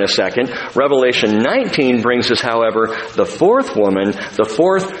back to her in a second. Revelation 19 brings us, however, the fourth woman, the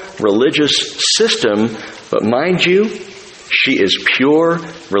fourth religious system. But mind you, she is pure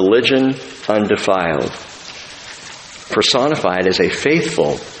religion undefiled, personified as a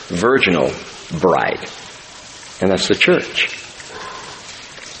faithful virginal bride. And that's the church.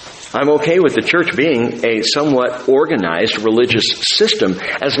 I'm okay with the church being a somewhat organized religious system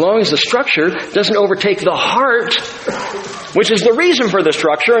as long as the structure doesn't overtake the heart, which is the reason for the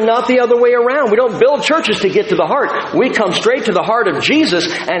structure and not the other way around. We don't build churches to get to the heart. We come straight to the heart of Jesus,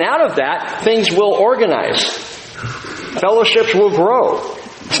 and out of that, things will organize. Fellowships will grow.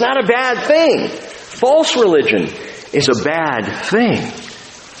 It's not a bad thing. False religion is a bad thing.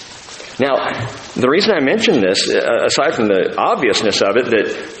 Now, the reason I mention this, aside from the obviousness of it, that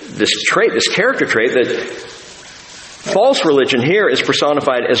this character trait, that false religion here is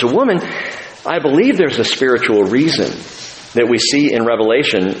personified as a woman, I believe there's a spiritual reason that we see in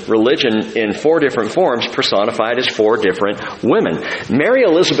Revelation, religion in 4 different forms personified as 4 different women. Mary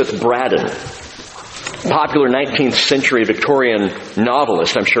Elizabeth Braddon, popular 19th century Victorian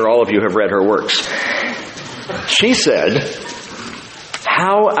novelist, I'm sure all of you have read her works. She said,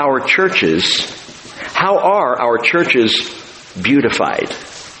 How are our churches beautified?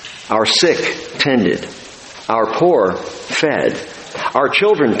 Our sick tended, our poor fed, our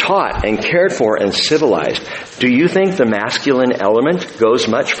children taught and cared for and civilized. Do you think the masculine element goes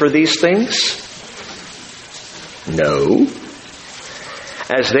much for these things? No.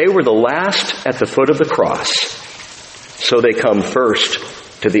 As they were the last at the foot of the cross, so they come first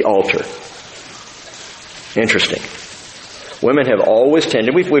to the altar. Interesting. Women have always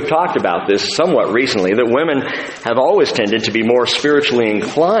tended, we've talked about this somewhat recently, that women have always tended to be more spiritually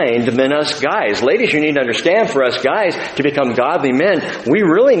inclined than us guys. Ladies, you need to understand, for us guys to become godly men, we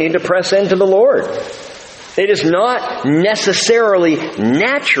really need to press into the Lord. It is not necessarily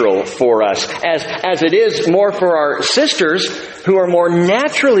natural for us, as it is more for our sisters who are more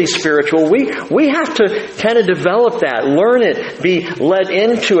naturally spiritual. We have to kind of develop that, learn it, be led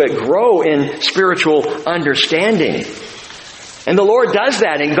into it, grow in spiritual understanding. And the Lord does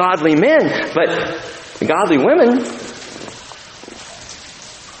that in godly men, but godly women,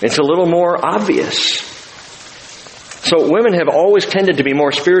 it's a little more obvious. So women have always tended to be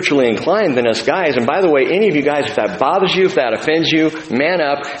more spiritually inclined than us guys. And by the way, any of you guys, if that bothers you, if that offends you, man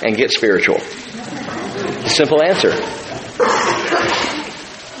up and get spiritual. Simple answer.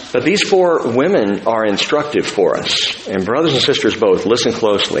 But these 4 women are instructive for us. And brothers and sisters both, listen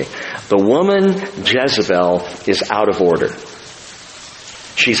closely. The woman Jezebel is out of order.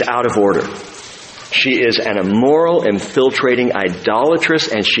 She's out of order. She is an immoral, infiltrating idolatress,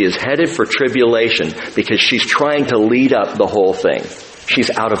 and she is headed for tribulation because she's trying to lead up the whole thing.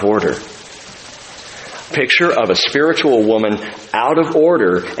 She's out of order. Picture of a spiritual woman out of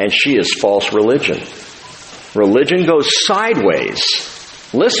order, and she is false religion. Religion goes sideways.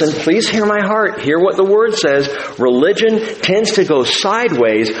 Listen, please hear my heart. Hear what the Word says. Religion tends to go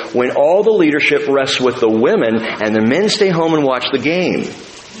sideways when all the leadership rests with the women and the men stay home and watch the game.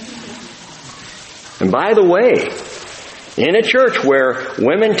 And by the way, in a church where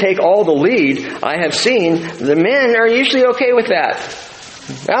women take all the lead, I have seen the men are usually okay with that.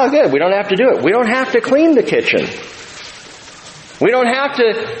 Oh, good. We don't have to do it. We don't have to clean the kitchen. We don't have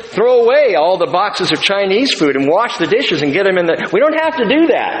to throw away all the boxes of Chinese food and wash the dishes and get them in the... We don't have to do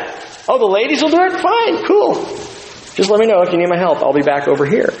that. Oh, the ladies will do it? Fine, cool. Just let me know if you need my help. I'll be back over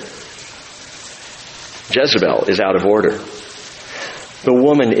here. Jezebel is out of order. The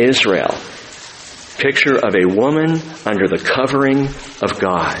woman Israel, picture of a woman under the covering of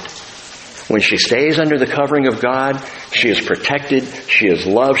God. When she stays under the covering of God, she is protected, she is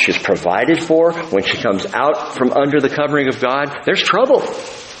loved, she is provided for. When she comes out from under the covering of God, there's trouble.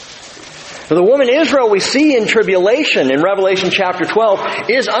 The woman Israel we see in tribulation in Revelation chapter 12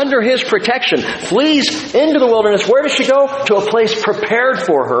 is under His protection, flees into the wilderness. Where does she go? To a place prepared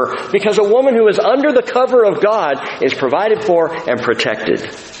for her, because a woman who is under the cover of God is provided for and protected.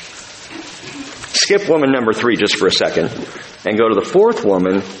 Skip woman number 3 just for a second and go to the fourth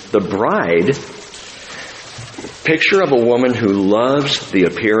woman, the bride. Picture of a woman who loves the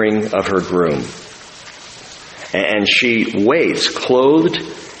appearing of her groom. And she waits clothed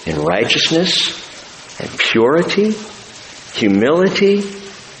in righteousness and purity, humility.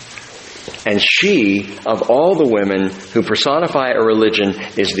 And she, of all the women who personify a religion,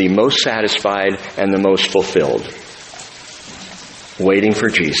 is the most satisfied and the most fulfilled. Waiting for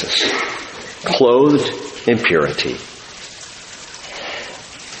Jesus. Clothed in purity.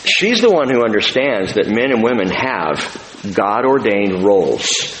 She's the one who understands that men and women have God-ordained roles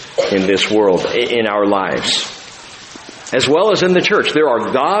in this world, in our lives. As well as in the church, there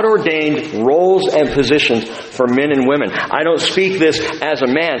are God-ordained roles and positions for men and women. I don't speak this as a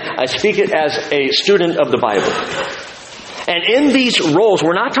man. I speak it as a student of the Bible. And in these roles,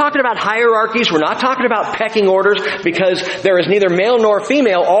 we're not talking about hierarchies. We're not talking about pecking orders, because there is neither male nor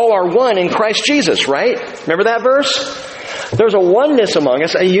female. All are one in Christ Jesus, right? Remember that verse? There's a oneness among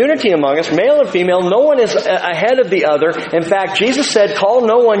us, a unity among us, male and female. No one is ahead of the other. In fact, Jesus said, call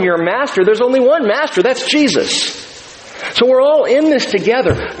no one your master. There's only one master. That's Jesus. So we're all in this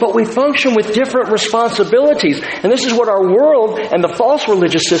together, but we function with different responsibilities. And this is what our world and the false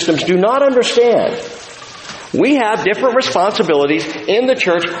religious systems do not understand. We have different responsibilities in the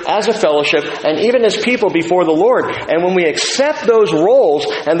church as a fellowship and even as people before the Lord. And when we accept those roles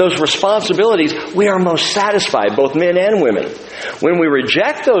and those responsibilities, we are most satisfied, both men and women. When we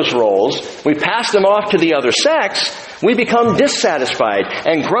reject those roles, we pass them off to the other sex, we become dissatisfied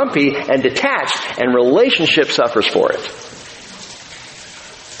and grumpy and detached, and relationship suffers for it.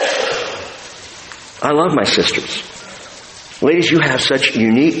 I love my sisters. Ladies, you have such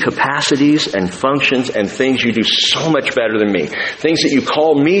unique capacities and functions and things you do so much better than me. Things that you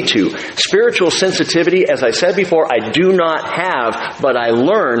call me to. Spiritual sensitivity, as I said before, I do not have, but I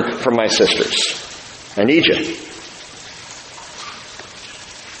learn from my sisters. I need you.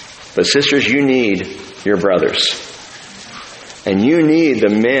 But sisters, you need your brothers. And you need the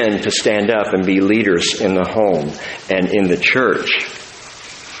men to stand up and be leaders in the home and in the church.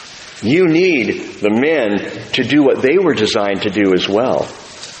 You need the men to do what they were designed to do as well.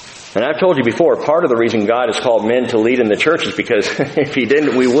 And I've told you before, part of the reason God has called men to lead in the church is because if He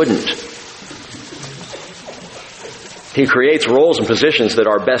didn't, we wouldn't. He creates roles and positions that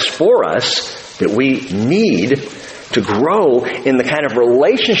are best for us, that we need to grow in the kind of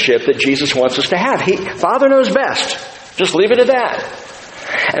relationship that Jesus wants us to have. Father knows best. Just leave it at that.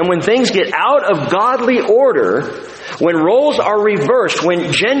 And when things get out of godly order, when roles are reversed,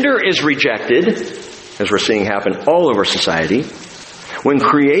 when gender is rejected, as we're seeing happen all over society, when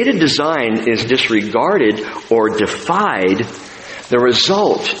created design is disregarded or defied, the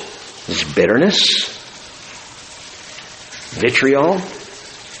result is bitterness, vitriol,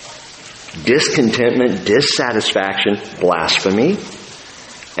 discontentment, dissatisfaction, blasphemy,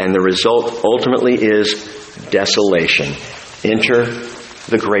 and the result ultimately is desolation. Enter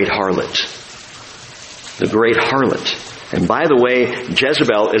the great harlot. The great harlot. And by the way,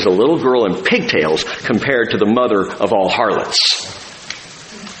 Jezebel is a little girl in pigtails compared to the mother of all harlots.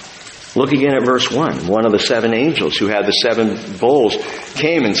 Look again at verse 1. One of the 7 angels who had the 7 bowls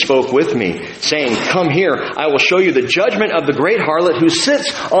came and spoke with me, saying, come here, I will show you the judgment of the great harlot who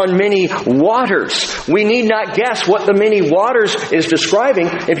sits on many waters. We need not guess what the many waters is describing.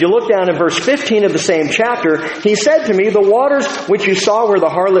 If you look down in verse 15 of the same chapter, he said to me, the waters which you saw where the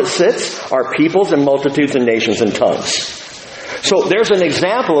harlot sits are peoples and multitudes and nations and tongues. So there's an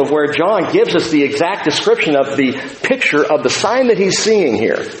example of where John gives us the exact description of the picture of the sign that he's seeing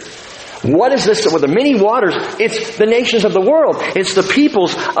here. What is this with the many waters? It's the nations of the world. It's the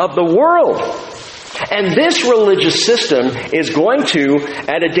peoples of the world. And this religious system is going to,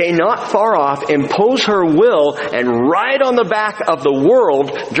 at a day not far off, impose her will and ride on the back of the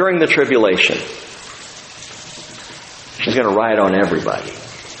world during the tribulation. She's going to ride on everybody.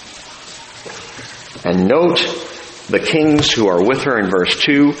 And note the kings who are with her in verse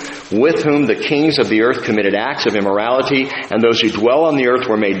 2, with whom the kings of the earth committed acts of immorality, and those who dwell on the earth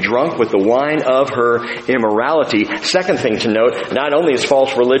were made drunk with the wine of her immorality. Second thing to note, not only is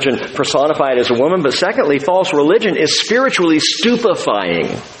false religion personified as a woman, but secondly, false religion is spiritually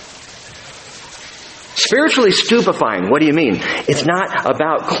stupefying. Spiritually stupefying, what do you mean? It's not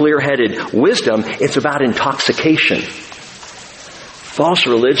about clear-headed wisdom, it's about intoxication. False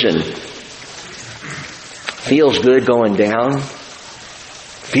religion feels good going down,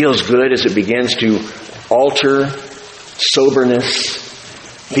 feels good as it begins to alter soberness,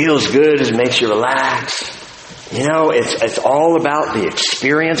 feels good as it makes you relax. You know, it's all about the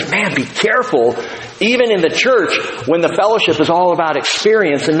experience. Man, be careful, even in the church, when the fellowship is all about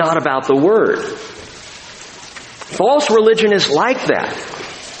experience and not about the Word. False religion is like that.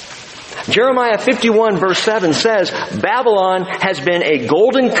 Jeremiah 51 verse 7 says, Babylon has been a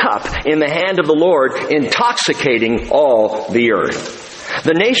golden cup in the hand of the Lord, intoxicating all the earth.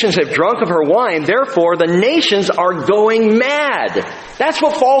 The nations have drunk of her wine, therefore the nations are going mad. That's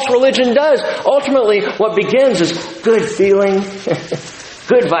what false religion does. Ultimately, what begins is good feeling,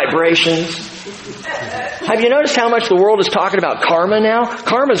 good vibrations. Have you noticed how much the world is talking about karma now?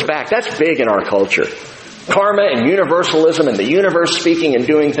 Karma's back. That's big in our culture. Karma and universalism and the universe speaking and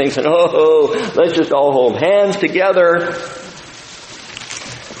doing things and let's just all hold hands together.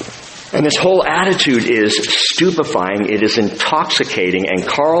 And this whole attitude is stupefying. It is intoxicating. And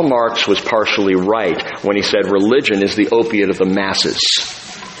Karl Marx was partially right when he said religion is the opiate of the masses.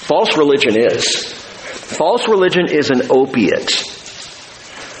 False religion is. False religion is an opiate.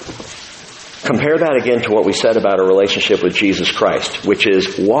 Compare that again to what we said about a relationship with Jesus Christ, which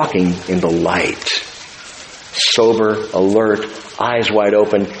is walking in the light. Sober, alert, eyes wide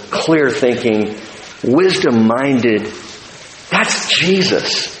open, clear thinking, wisdom-minded. That's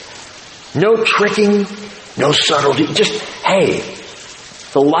Jesus. No tricking, no subtlety. Just, hey,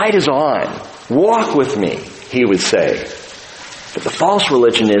 the light is on. Walk with me, he would say. But the false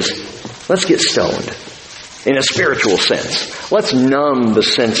religion is, let's get stoned. In a spiritual sense. Let's numb the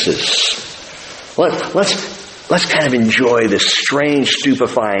senses. Let's kind of enjoy this strange,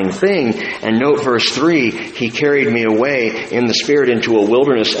 stupefying thing. And note verse 3, he carried me away in the Spirit into a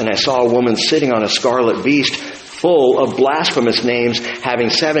wilderness, and I saw a woman sitting on a scarlet beast, full of blasphemous names, having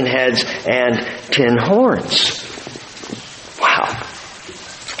 7 heads and 10 horns. Wow.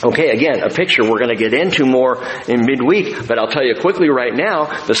 Okay, again, a picture we're going to get into more in midweek, but I'll tell you quickly right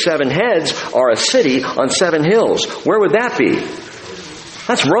now, the 7 heads are a city on 7 hills. Where would that be?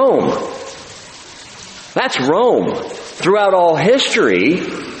 That's Rome. That's Rome. Throughout all history,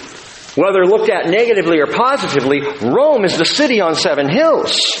 whether looked at negatively or positively, Rome is the city on 7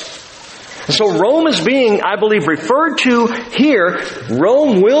 hills. And so Rome is being, I believe, referred to here.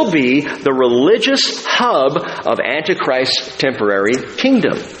 Rome will be the religious hub of Antichrist's temporary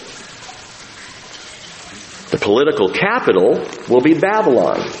kingdom. The political capital will be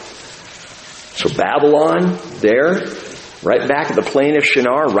Babylon. So Babylon there, right back at the plain of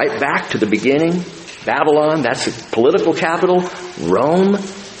Shinar, right back to the beginning. Babylon, that's the political capital. Rome,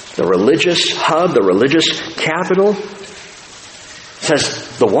 the religious hub, the religious capital. It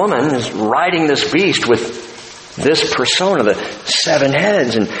says the woman is riding this beast with this persona, the 7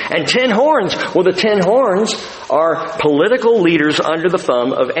 heads and 10 horns. Well, the 10 horns are political leaders under the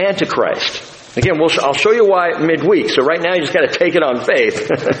thumb of Antichrist. Again, I'll show you why midweek. So right now you just got to take it on faith.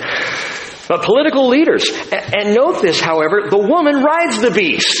 But political leaders. And note this, however, the woman rides the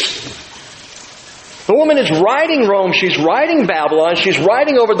beast. The woman is riding Rome, she's riding Babylon, she's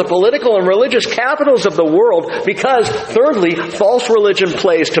riding over the political and religious capitals of the world because, thirdly, false religion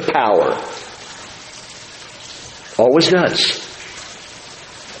plays to power. Always does.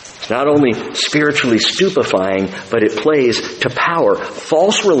 It's not only spiritually stupefying, but it plays to power.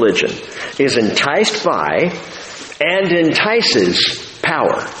 False religion is enticed by and entices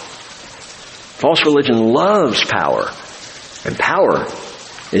power. False religion loves power, and power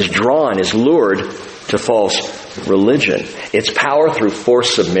is drawn, is lured to false religion. It's power through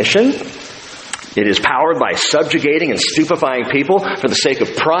forced submission. It is powered by subjugating and stupefying people for the sake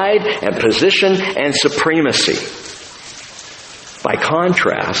of pride and position and supremacy. By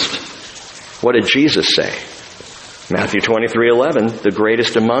contrast, what did Jesus say? Matthew 23:11, the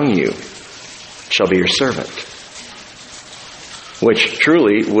greatest among you shall be your servant. Which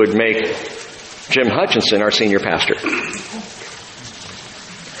truly would make Jim Hutchinson our senior pastor.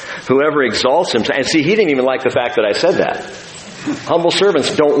 Whoever exalts himself, and see, he didn't even like the fact that I said that. Humble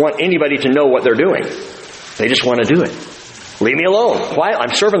servants don't want anybody to know what they're doing. They just want to do it. Leave me alone. Why?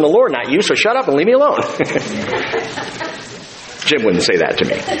 I'm serving the Lord, not you, so shut up and leave me alone. Jim wouldn't say that to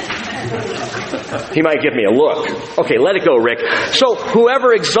me. He might give me a look. Okay, let it go, Rick. So,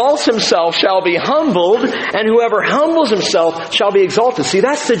 whoever exalts himself shall be humbled, and whoever humbles himself shall be exalted. See,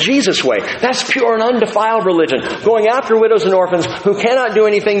 that's the Jesus way. That's pure and undefiled religion. Going after widows and orphans who cannot do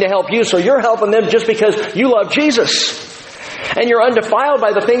anything to help you, so you're helping them just because you love Jesus. And you're undefiled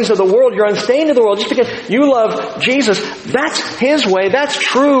by the things of the world. You're unstained of the world just because you love Jesus. That's His way. That's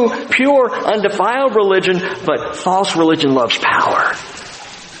true, pure, undefiled religion. But false religion loves power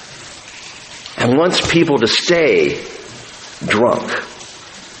and wants people to stay drunk.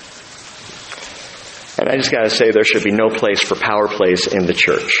 And I just got to say, there should be no place for power plays in the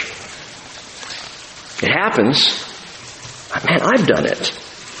church. It happens. Man, I've done it.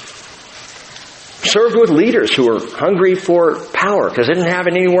 Served with leaders who were hungry for power because they didn't have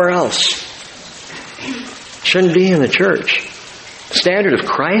it anywhere else. Shouldn't be in the church. The standard of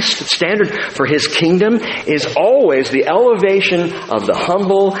Christ, the standard for His kingdom is always the elevation of the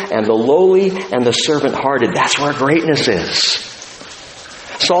humble and the lowly and the servant-hearted. That's where greatness is.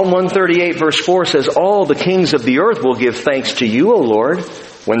 Psalm 138 verse 4 says, all the kings of the earth will give thanks to you, O Lord,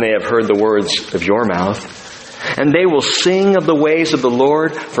 when they have heard the words of your mouth. And they will sing of the ways of the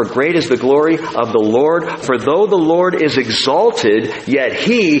Lord, for great is the glory of the Lord. For though the Lord is exalted, yet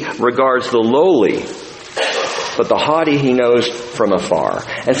He regards the lowly. But the haughty He knows from afar.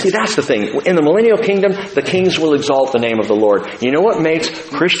 And see, that's the thing. In the millennial kingdom, the kings will exalt the name of the Lord. You know what makes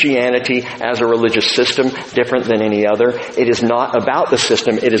Christianity as a religious system different than any other? It is not about the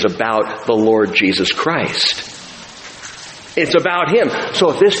system. It is about the Lord Jesus Christ. It's about Him. So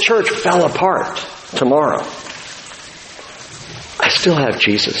if this church fell apart tomorrow, I still have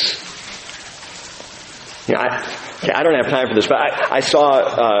Jesus. You know, I don't have time for this, but I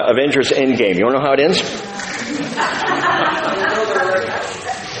saw Avengers Endgame. You want to know how it ends?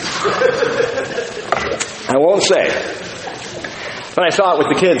 I won't say. But I saw it with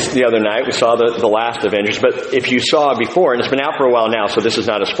the kids the other night. We saw the last Avengers. But if you saw before, and it's been out for a while now, so this is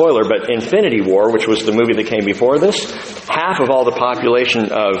not a spoiler, but Infinity War, which was the movie that came before this, half of all the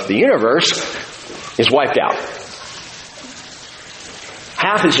population of the universe is wiped out.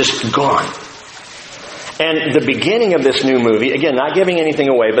 Half is just gone. And the beginning of this new movie, again, not giving anything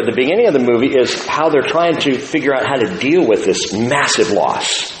away, but the beginning of the movie is how they're trying to figure out how to deal with this massive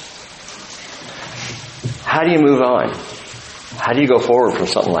loss. How do you move on? How do you go forward from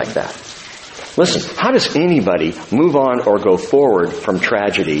something like that? Listen, how does anybody move on or go forward from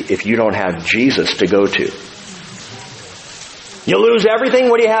tragedy if you don't have Jesus to go to? You lose everything.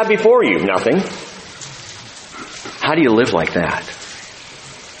 What do you have before you? Nothing. How do you live like that?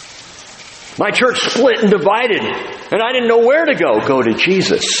 My church split and divided, and I didn't know where to go. Go to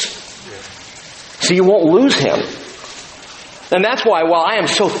Jesus. So you won't lose Him. And that's why, while I am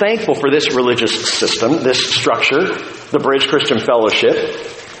so thankful for this religious system, this structure, the Bridge Christian Fellowship,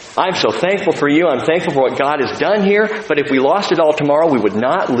 I'm so thankful for you. I'm thankful for what God has done here. But if we lost it all tomorrow, we would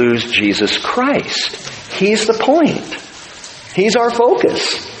not lose Jesus Christ. He's the point. He's our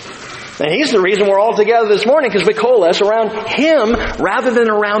focus. And He's the reason we're all together this morning, because we coalesce around Him rather than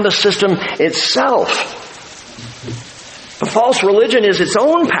around the system itself. The false religion is its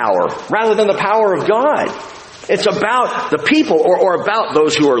own power rather than the power of God. It's about the people or about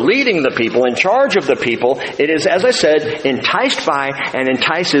those who are leading the people, in charge of the people. It is, as I said, enticed by and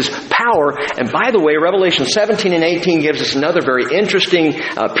entices power. And by the way, Revelation 17 and 18 gives us another very interesting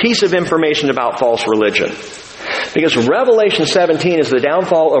piece of information about false religion. Because Revelation 17 is the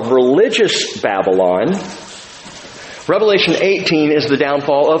downfall of religious Babylon. Revelation 18 is the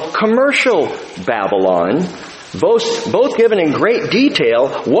downfall of commercial Babylon. Both given in great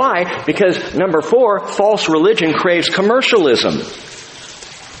detail. Why? Because, number 4, false religion craves commercialism.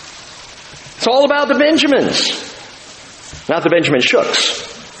 It's all about the Benjamins. Not the Benjamin Shooks.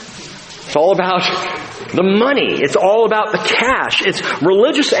 It's all about the money. It's all about the cash. It's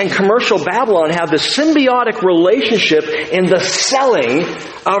religious and commercial Babylon have this symbiotic relationship in the selling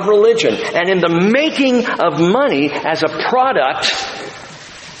of religion and in the making of money as a product.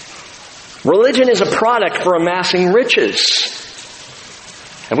 Religion is a product for amassing riches.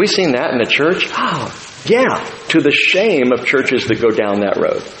 Have we seen that in the church? Oh, yeah. To the shame of churches that go down that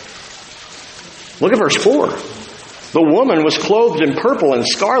road. Look at verse 4. The woman was clothed in purple and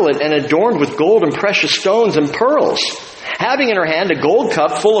scarlet and adorned with gold and precious stones and pearls, having in her hand a gold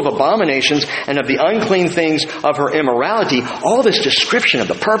cup full of abominations and of the unclean things of her immorality. All this description of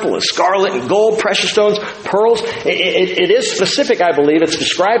the purple and scarlet and gold, precious stones, pearls, it is specific, I believe. It's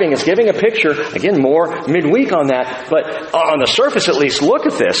describing, it's giving a picture. Again, more midweek on that. But on the surface, at least, look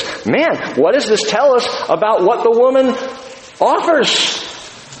at this. Man, what does this tell us about what the woman offers?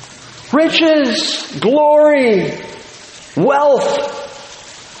 Riches, glory,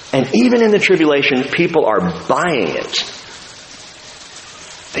 Wealth. And even in the tribulation, people are buying it.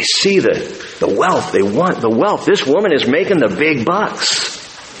 They see the wealth. They want the wealth. This woman is making the big bucks.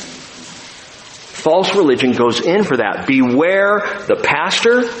 False religion goes in for that. Beware the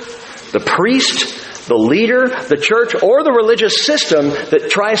pastor, the priest, the leader, the church, or the religious system that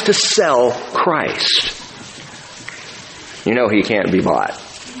tries to sell Christ. You know he can't be bought.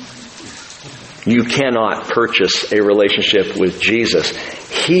 You cannot purchase a relationship with Jesus.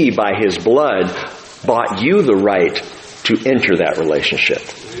 He, by His blood, bought you the right to enter that relationship.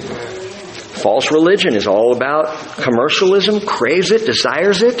 False religion is all about commercialism, craves it,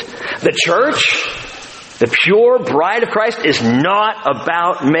 desires it. The church, the pure bride of Christ, is not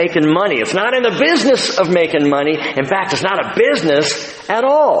about making money. It's not in the business of making money. In fact, it's not a business at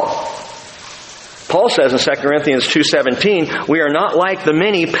all. Paul says in 2 Corinthians 2:17, we are not like the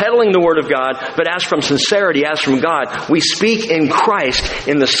many peddling the word of God, but as from sincerity, as from God, we speak in Christ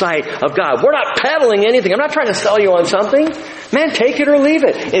in the sight of God. We're not peddling anything. I'm not trying to sell you on something. Man, take it or leave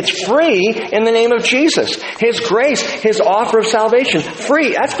it. It's free in the name of Jesus. His grace, His offer of salvation,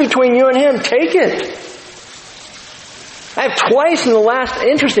 free. That's between you and Him. Take it. I have twice in the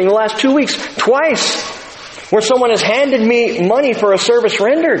last 2 weeks, twice, where someone has handed me money for a service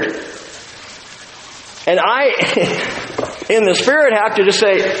rendered. And I, in the Spirit, have to just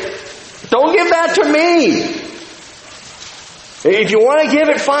say, don't give that to me. If you want to give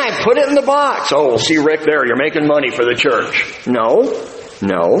it, fine. Put it in the box. Oh, see, Rick, there, you're making money for the church. No.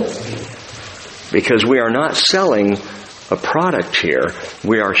 Because we are not selling a product here.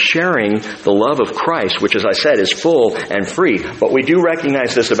 We are sharing the love of Christ, which, as I said, is full and free. But we do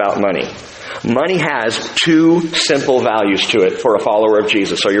recognize this about money. Money has two simple values to it for a follower of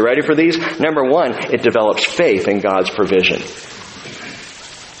Jesus. Are you ready for these? Number one, it develops faith in God's provision.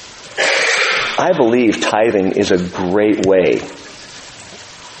 I believe tithing is a great way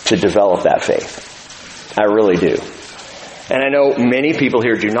to develop that faith. I really do. And I know many people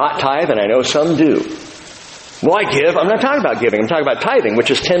here do not tithe, and I know some do. Well, I give. I'm not talking about giving. I'm talking about tithing, which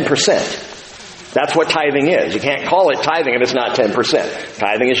is 10%. That's what tithing is. You can't call it tithing if it's not 10%.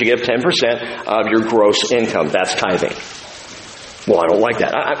 Tithing is you give 10% of your gross income. That's tithing. Well, I don't like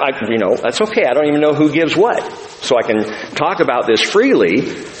that. That's okay. I don't even know who gives what. So I can talk about this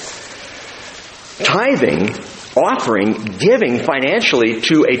freely. Tithing, offering, giving financially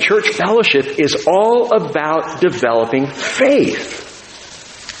to a church fellowship is all about developing faith.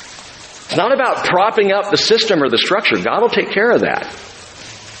 It's not about propping up the system or the structure. God will take care of that.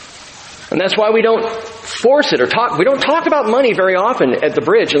 And that's why we don't force it or talk. We don't talk about money very often at the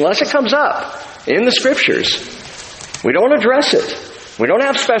bridge unless it comes up in the Scriptures. We don't address it. We don't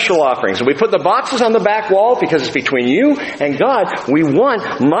have special offerings. And we put the boxes on the back wall because it's between you and God.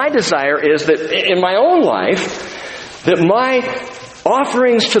 My desire is that in my own life, that my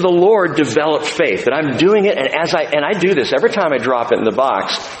offerings to the Lord develop faith. That I'm doing it, and I do this every time I drop it in the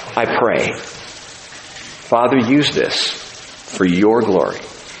box, I pray. Father, use this for your glory.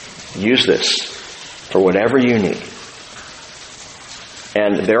 Use this for whatever you need.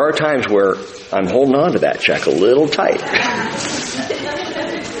 And there are times where I'm holding on to that check a little tight.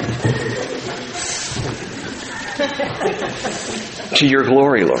 To your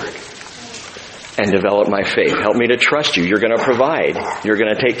glory, Lord. And develop my faith. Help me to trust you. You're going to provide. You're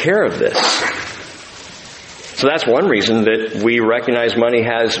going to take care of this. So that's one reason that we recognize money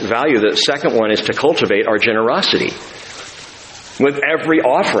has value. The second one is to cultivate our generosity with every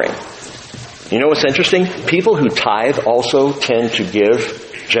offering. You know what's interesting? People who tithe also tend to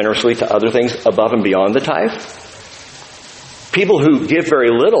give generously to other things above and beyond the tithe. People who give very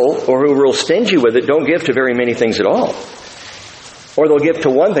little or who are real stingy with it don't give to very many things at all. Or they'll give to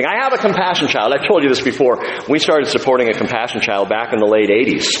one thing. I have a compassion child. I've told you this before. We started supporting a compassion child back in the late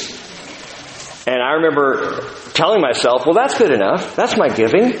 80s. And I remember telling myself, well, that's good enough. That's my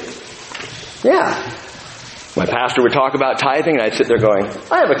giving. Yeah. My pastor would talk about tithing, and I'd sit there going,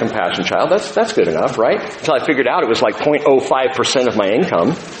 I have a compassion child. That's good enough, right? Until I figured out it was like 0.05% of my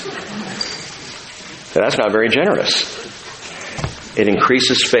income. So that's not very generous. It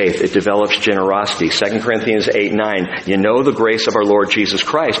increases faith. It develops generosity. 2 Corinthians 8:9. You know the grace of our Lord Jesus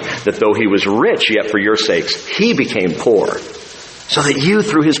Christ, that though He was rich, yet for your sakes He became poor, so that you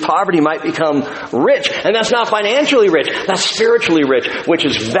through His poverty might become rich. And that's not financially rich. That's spiritually rich, which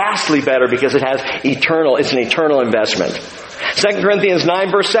is vastly better because it's an eternal investment. 2 Corinthians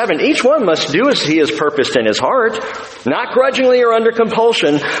 9 verse 7. Each one must do as he has purposed in his heart, not grudgingly or under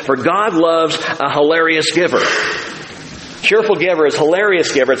compulsion, for God loves a hilarious giver. Cheerful giver is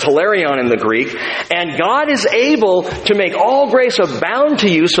hilarious giver. It's hilarion in the Greek. And God is able to make all grace abound to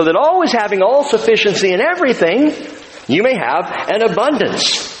you, so that always having all sufficiency in everything, You may have an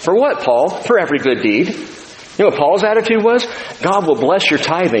abundance. For what, Paul? For every good deed. You know what Paul's attitude was? God will bless your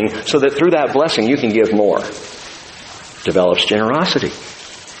tithing so that through that blessing you can give more. Develops generosity.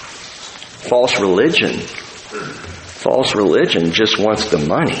 False religion just wants the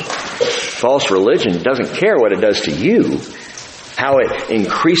money. False religion doesn't care what it does to you, how it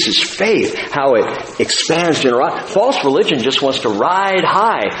increases faith, how it expands generosity. False religion just wants to ride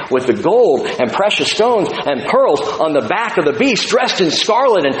high with the gold and precious stones and pearls on the back of the beast, dressed in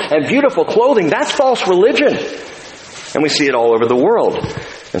scarlet and beautiful clothing. That's false religion. And we see it all over the world.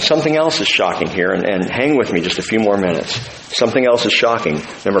 And something else is shocking here, and hang with me just a few more minutes. Something else is shocking.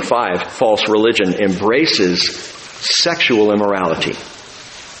 Number 5, false religion embraces sexual immorality.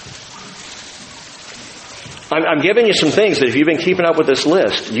 I'm giving you some things that if you've been keeping up with this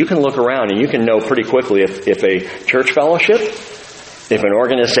list, you can look around and you can know pretty quickly if a church fellowship, if an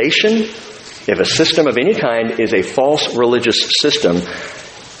organization, if a system of any kind is a false religious system,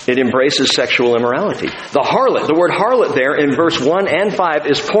 it embraces sexual immorality. The harlot, the word harlot there in verse 1 and 5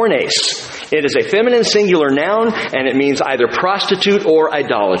 is pornes. It is a feminine singular noun, and it means either prostitute or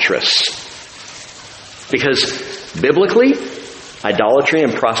idolatress. Because biblically, idolatry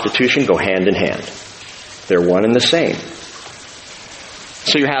and prostitution go hand in hand. They're one and the same.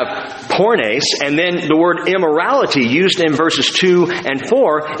 So you have pornes, and then the word immorality used in verses 2 and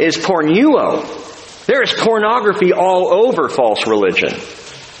 4 is pornuo. There is pornography all over false religion.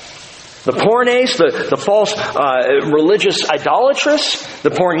 The pornes, the false religious idolatress, the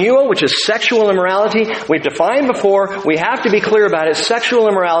pornuo, which is sexual immorality, we've defined before, we have to be clear about it. Sexual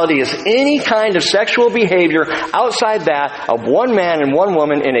immorality is any kind of sexual behavior outside that of one man and one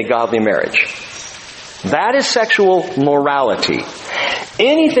woman in a godly marriage. That is sexual morality.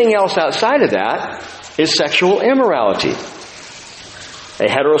 Anything else outside of that is sexual immorality. A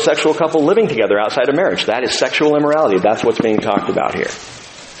heterosexual couple living together outside of marriage, that is sexual immorality. That's what's being talked about here.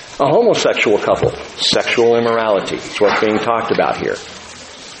 A homosexual couple, sexual immorality. That's what's being talked about here.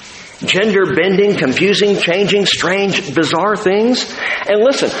 Gender bending, confusing, changing, strange, bizarre things. And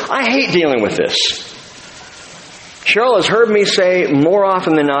listen, I hate dealing with this. Cheryl has heard me say more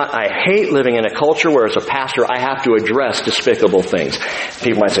often than not, I hate living in a culture where as a pastor I have to address despicable things.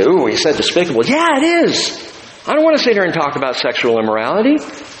 People might say, ooh, he said despicable. Yeah, it is. I don't want to sit here and talk about sexual immorality.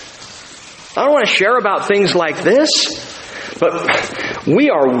 I don't want to share about things like this. But we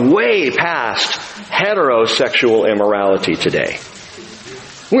are way past heterosexual immorality today.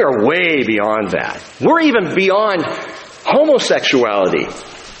 We are way beyond that. We're even beyond homosexuality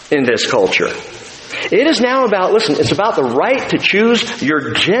in this culture. It is now about, listen, it's about the right to choose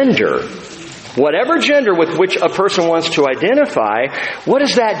your gender. Whatever gender with which a person wants to identify, what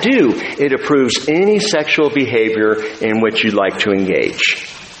does that do? It approves any sexual behavior in which you'd like to engage.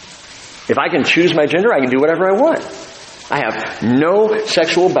 If I can choose my gender, I can do whatever I want. I have no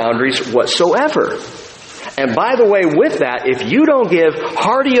sexual boundaries whatsoever. And by the way, with that, if you don't give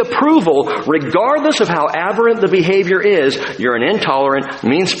hearty approval, regardless of how aberrant the behavior is, you're an intolerant,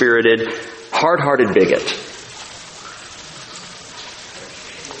 mean-spirited, hard-hearted bigot.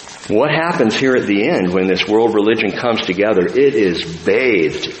 What happens here at the end when this world religion comes together? It is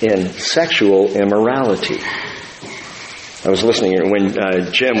bathed in sexual immorality. I was listening when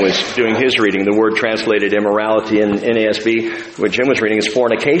Jim was doing his reading. The word translated immorality in NASB, what Jim was reading is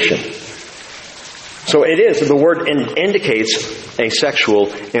fornication. So it is. The word indicates a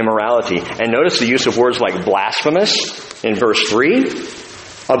sexual immorality. And notice the use of words like blasphemous in verse 3.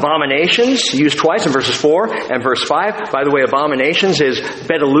 Abominations, used twice in verses 4 and verse 5. By the way, abominations is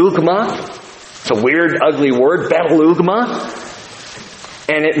betalugma. It's a weird, ugly word, betalugma.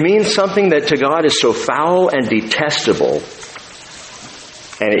 And it means something that to God is so foul and detestable.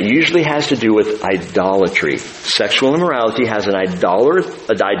 And it usually has to do with idolatry. Sexual immorality has an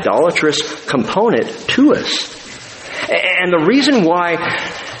idolatrous component to us. And the reason why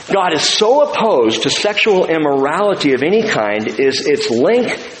God is so opposed to sexual immorality of any kind is its link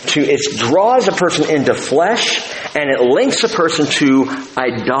to, it draws a person into flesh and it links a person to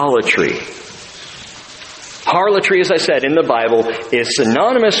idolatry. Harlotry, as I said, in the Bible is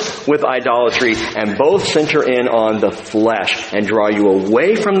synonymous with idolatry, and both center in on the flesh and draw you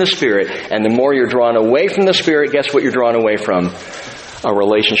away from the Spirit. And the more you're drawn away from the Spirit, guess what you're drawn away from? A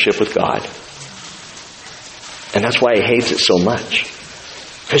relationship with God. And that's why he hates it so much.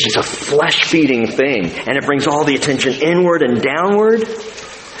 Because it's a flesh-feeding thing, and it brings all the attention inward and downward.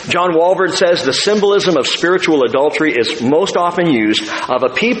 John Walvoord says the symbolism of spiritual adultery is most often used of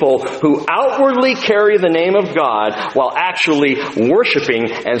a people who outwardly carry the name of God while actually worshiping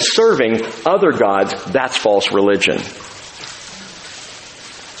and serving other gods. That's false religion.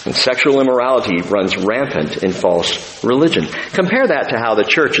 And sexual immorality runs rampant in false religion. Compare that to how the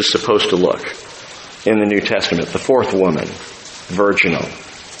church is supposed to look in the New Testament. The fourth woman, virginal,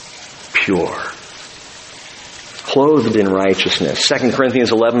 pure, clothed in righteousness. 2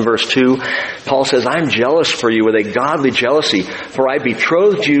 Corinthians 11 verse 2, Paul says, I'm jealous for you with a godly jealousy, for I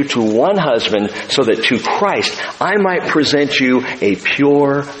betrothed you to one husband, so that to Christ I might present you a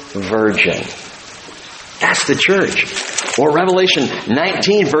pure virgin. That's the church. Or Revelation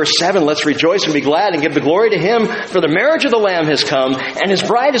 19 verse 7, let's rejoice and be glad and give the glory to Him, for the marriage of the Lamb has come, and His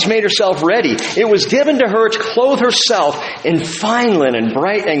bride has made herself ready. It was given to her to clothe herself in fine linen,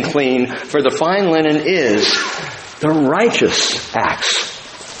 bright and clean, for the fine linen is the righteous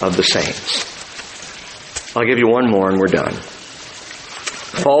acts of the saints. I'll give you one more and we're done.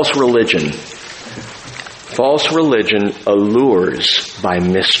 False religion. False religion allures by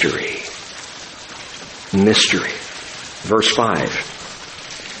mystery. Mystery. Verse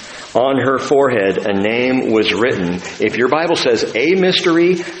 5. On her forehead a name was written. If your Bible says a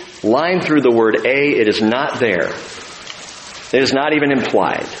mystery, line through the word a, it is not there. It is not even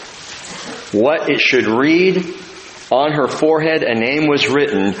implied. What it should read, on her forehead a name was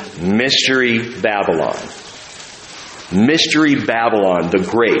written, Mystery Babylon. Mystery Babylon, the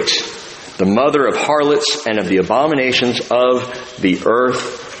great, the mother of harlots and of the abominations of the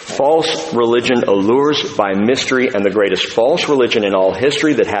earth. False religion allures by mystery, and the greatest false religion in all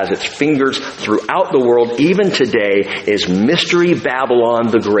history that has its fingers throughout the world, even today, is Mystery Babylon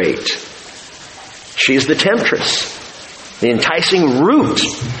the Great. She's the temptress, the enticing root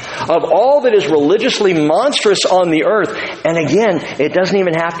of all that is religiously monstrous on the earth. And again, it doesn't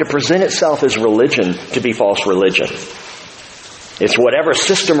even have to present itself as religion to be false religion. It's whatever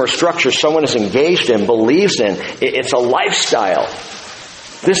system or structure someone is engaged in, believes in. It's a lifestyle.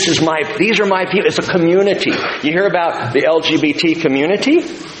 These are my people. It's a community. You hear about the LGBT community?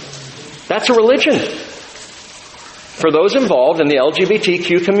 That's a religion. For those involved in the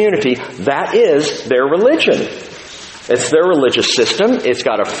LGBTQ community, that is their religion. It's their religious system. It's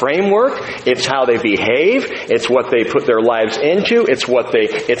got a framework. It's how they behave. It's what they put their lives into. It's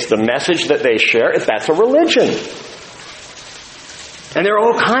the message that they share. That's a religion. And there are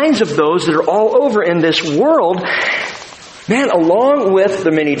all kinds of those that are all over in this world. Man, along with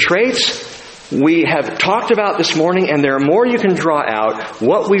the many traits we have talked about this morning, and there are more you can draw out,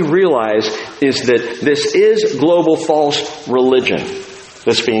 what we realize is that this is global false religion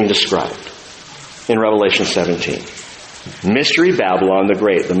that's being described in Revelation 17. Mystery Babylon the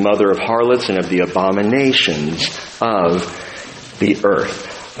Great, the mother of harlots and of the abominations of the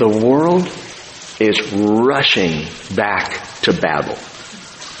earth. The world is rushing back to Babel.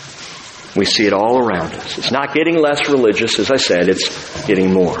 We see it all around us. It's not getting less religious, as I said, it's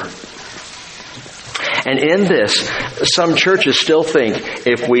getting more. And in this, some churches still think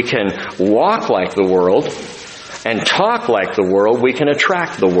if we can walk like the world and talk like the world, we can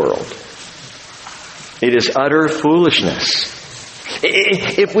attract the world. It is utter foolishness.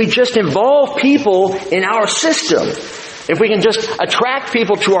 If we just involve people in our system, if we can just attract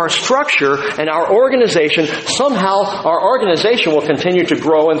people to our structure and our organization, somehow our organization will continue to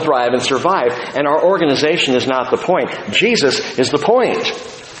grow and thrive and survive. And our organization is not the point. Jesus is the point.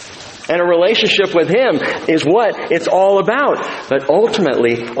 And a relationship with Him is what it's all about. But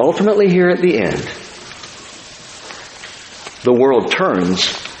ultimately here at the end, the world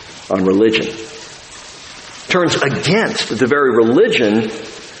turns on religion. Turns against the very religion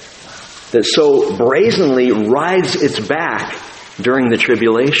that so brazenly rides its back during the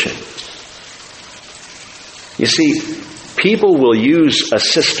tribulation. You see, people will use a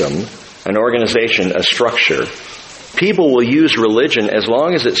system, an organization, a structure. People will use religion as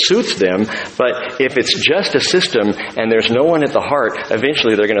long as it suits them, but if it's just a system and there's no one at the heart,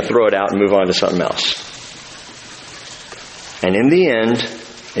 eventually they're going to throw it out and move on to something else. And in the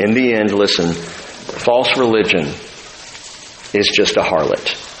end, listen, false religion is just a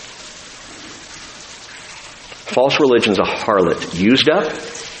harlot. False religion's a harlot, used up,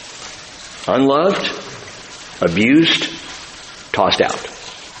 unloved, abused, tossed out.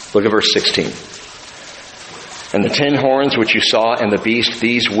 Look at verse 16. And the 10 horns which you saw and the beast,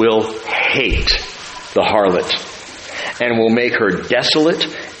 these will hate the harlot, and will make her desolate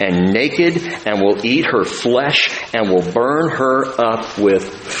and naked, and will eat her flesh, and will burn her up with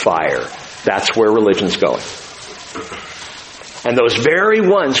fire. That's where religion's going. And those very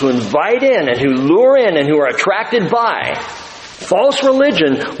ones who invite in and who lure in and who are attracted by false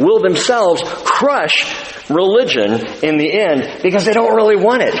religion will themselves crush religion in the end because they don't really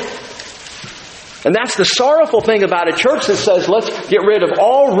want it. And that's the sorrowful thing about a church that says, let's get rid of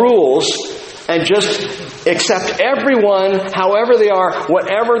all rules and just accept everyone, however they are,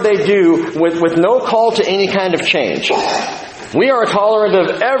 whatever they do, with no call to any kind of change. We are tolerant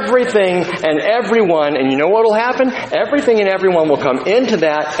of everything and everyone, and you know what will happen? Everything and everyone will come into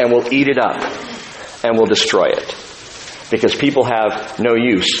that and will eat it up and will destroy it. Because people have no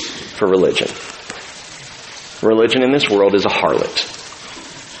use for religion. Religion in this world is a harlot.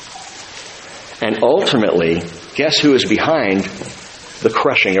 And ultimately, guess who is behind the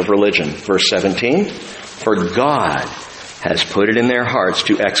crushing of religion? Verse 17, for God has put it in their hearts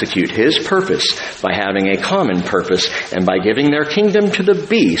to execute His purpose by having a common purpose and by giving their kingdom to the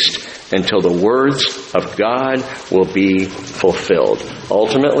beast until the words of God will be fulfilled.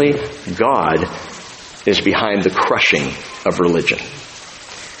 Ultimately, God is behind the crushing of religion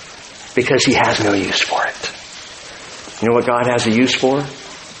because He has no use for it. You know what God has a use for?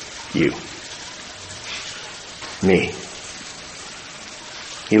 You. Me.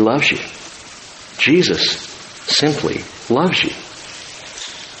 He loves you. Jesus simply loves you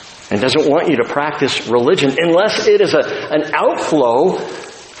and doesn't want you to practice religion unless it is an outflow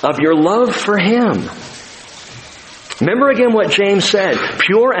of your love for Him. Remember again what James said.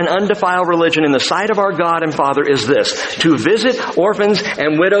 Pure and undefiled religion in the sight of our God and Father is this: to visit orphans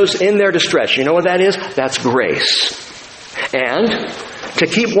and widows in their distress. You know what that is? That's grace. And to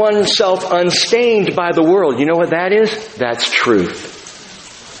keep oneself unstained by the world. You know what that is? That's truth.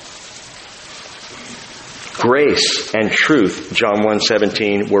 Grace and truth, John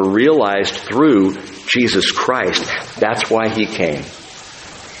 1:17, were realized through Jesus Christ. That's why He came.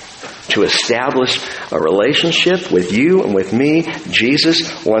 To establish a relationship with you and with me.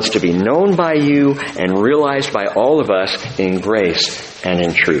 Jesus wants to be known by you and realized by all of us in grace and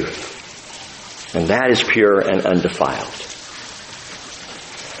in truth. And that is pure and undefiled.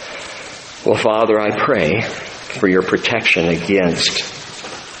 Well, Father, I pray for your protection against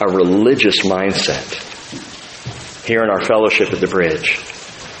a religious mindset here in our fellowship at the Bridge.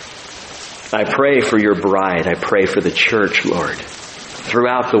 I pray for your bride. I pray for the church, Lord,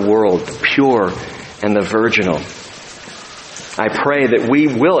 throughout the world, the pure and the virginal. I pray that we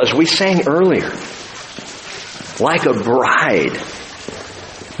will, as we sang earlier, like a bride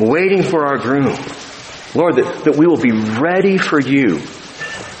waiting for our groom, Lord, that we will be ready for you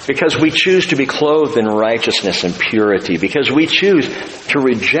because we choose to be clothed in righteousness and purity, because we choose to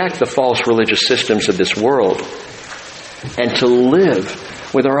reject the false religious systems of this world and to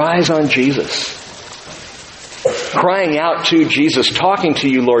live with our eyes on Jesus. Crying out to Jesus, talking to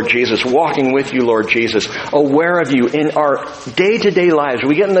you, Lord Jesus, walking with you, Lord Jesus, aware of you in our day-to-day lives.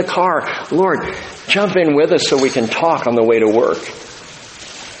 We get in the car, Lord, jump in with us so we can talk on the way to work.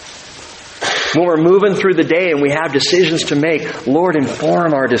 When we're moving through the day and we have decisions to make, Lord,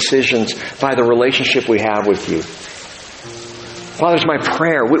 inform our decisions by the relationship we have with you. Father, it's my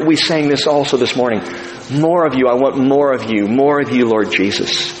prayer. We sang this also this morning. More of you. I want more of you. More of you, Lord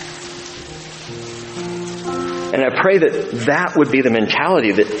Jesus. And I pray that would be the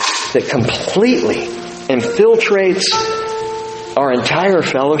mentality that completely infiltrates our entire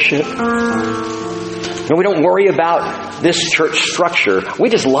fellowship. And we don't worry about this church structure. We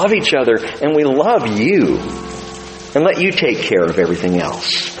just love each other and we love you. And let you take care of everything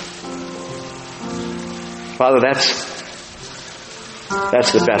else. Father, that's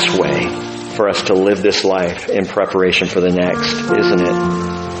the best way for us to live this life in preparation for the next, isn't it?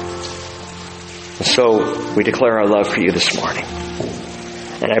 So we declare our love for you this morning.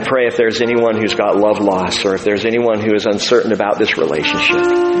 And I pray if there's anyone who's got love lost, or if there's anyone who is uncertain about this relationship,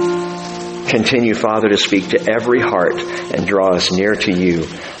 continue, Father, to speak to every heart and draw us near to you.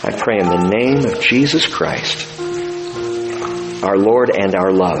 I pray in the name of Jesus Christ, our Lord and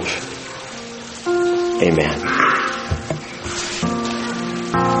our love. Amen.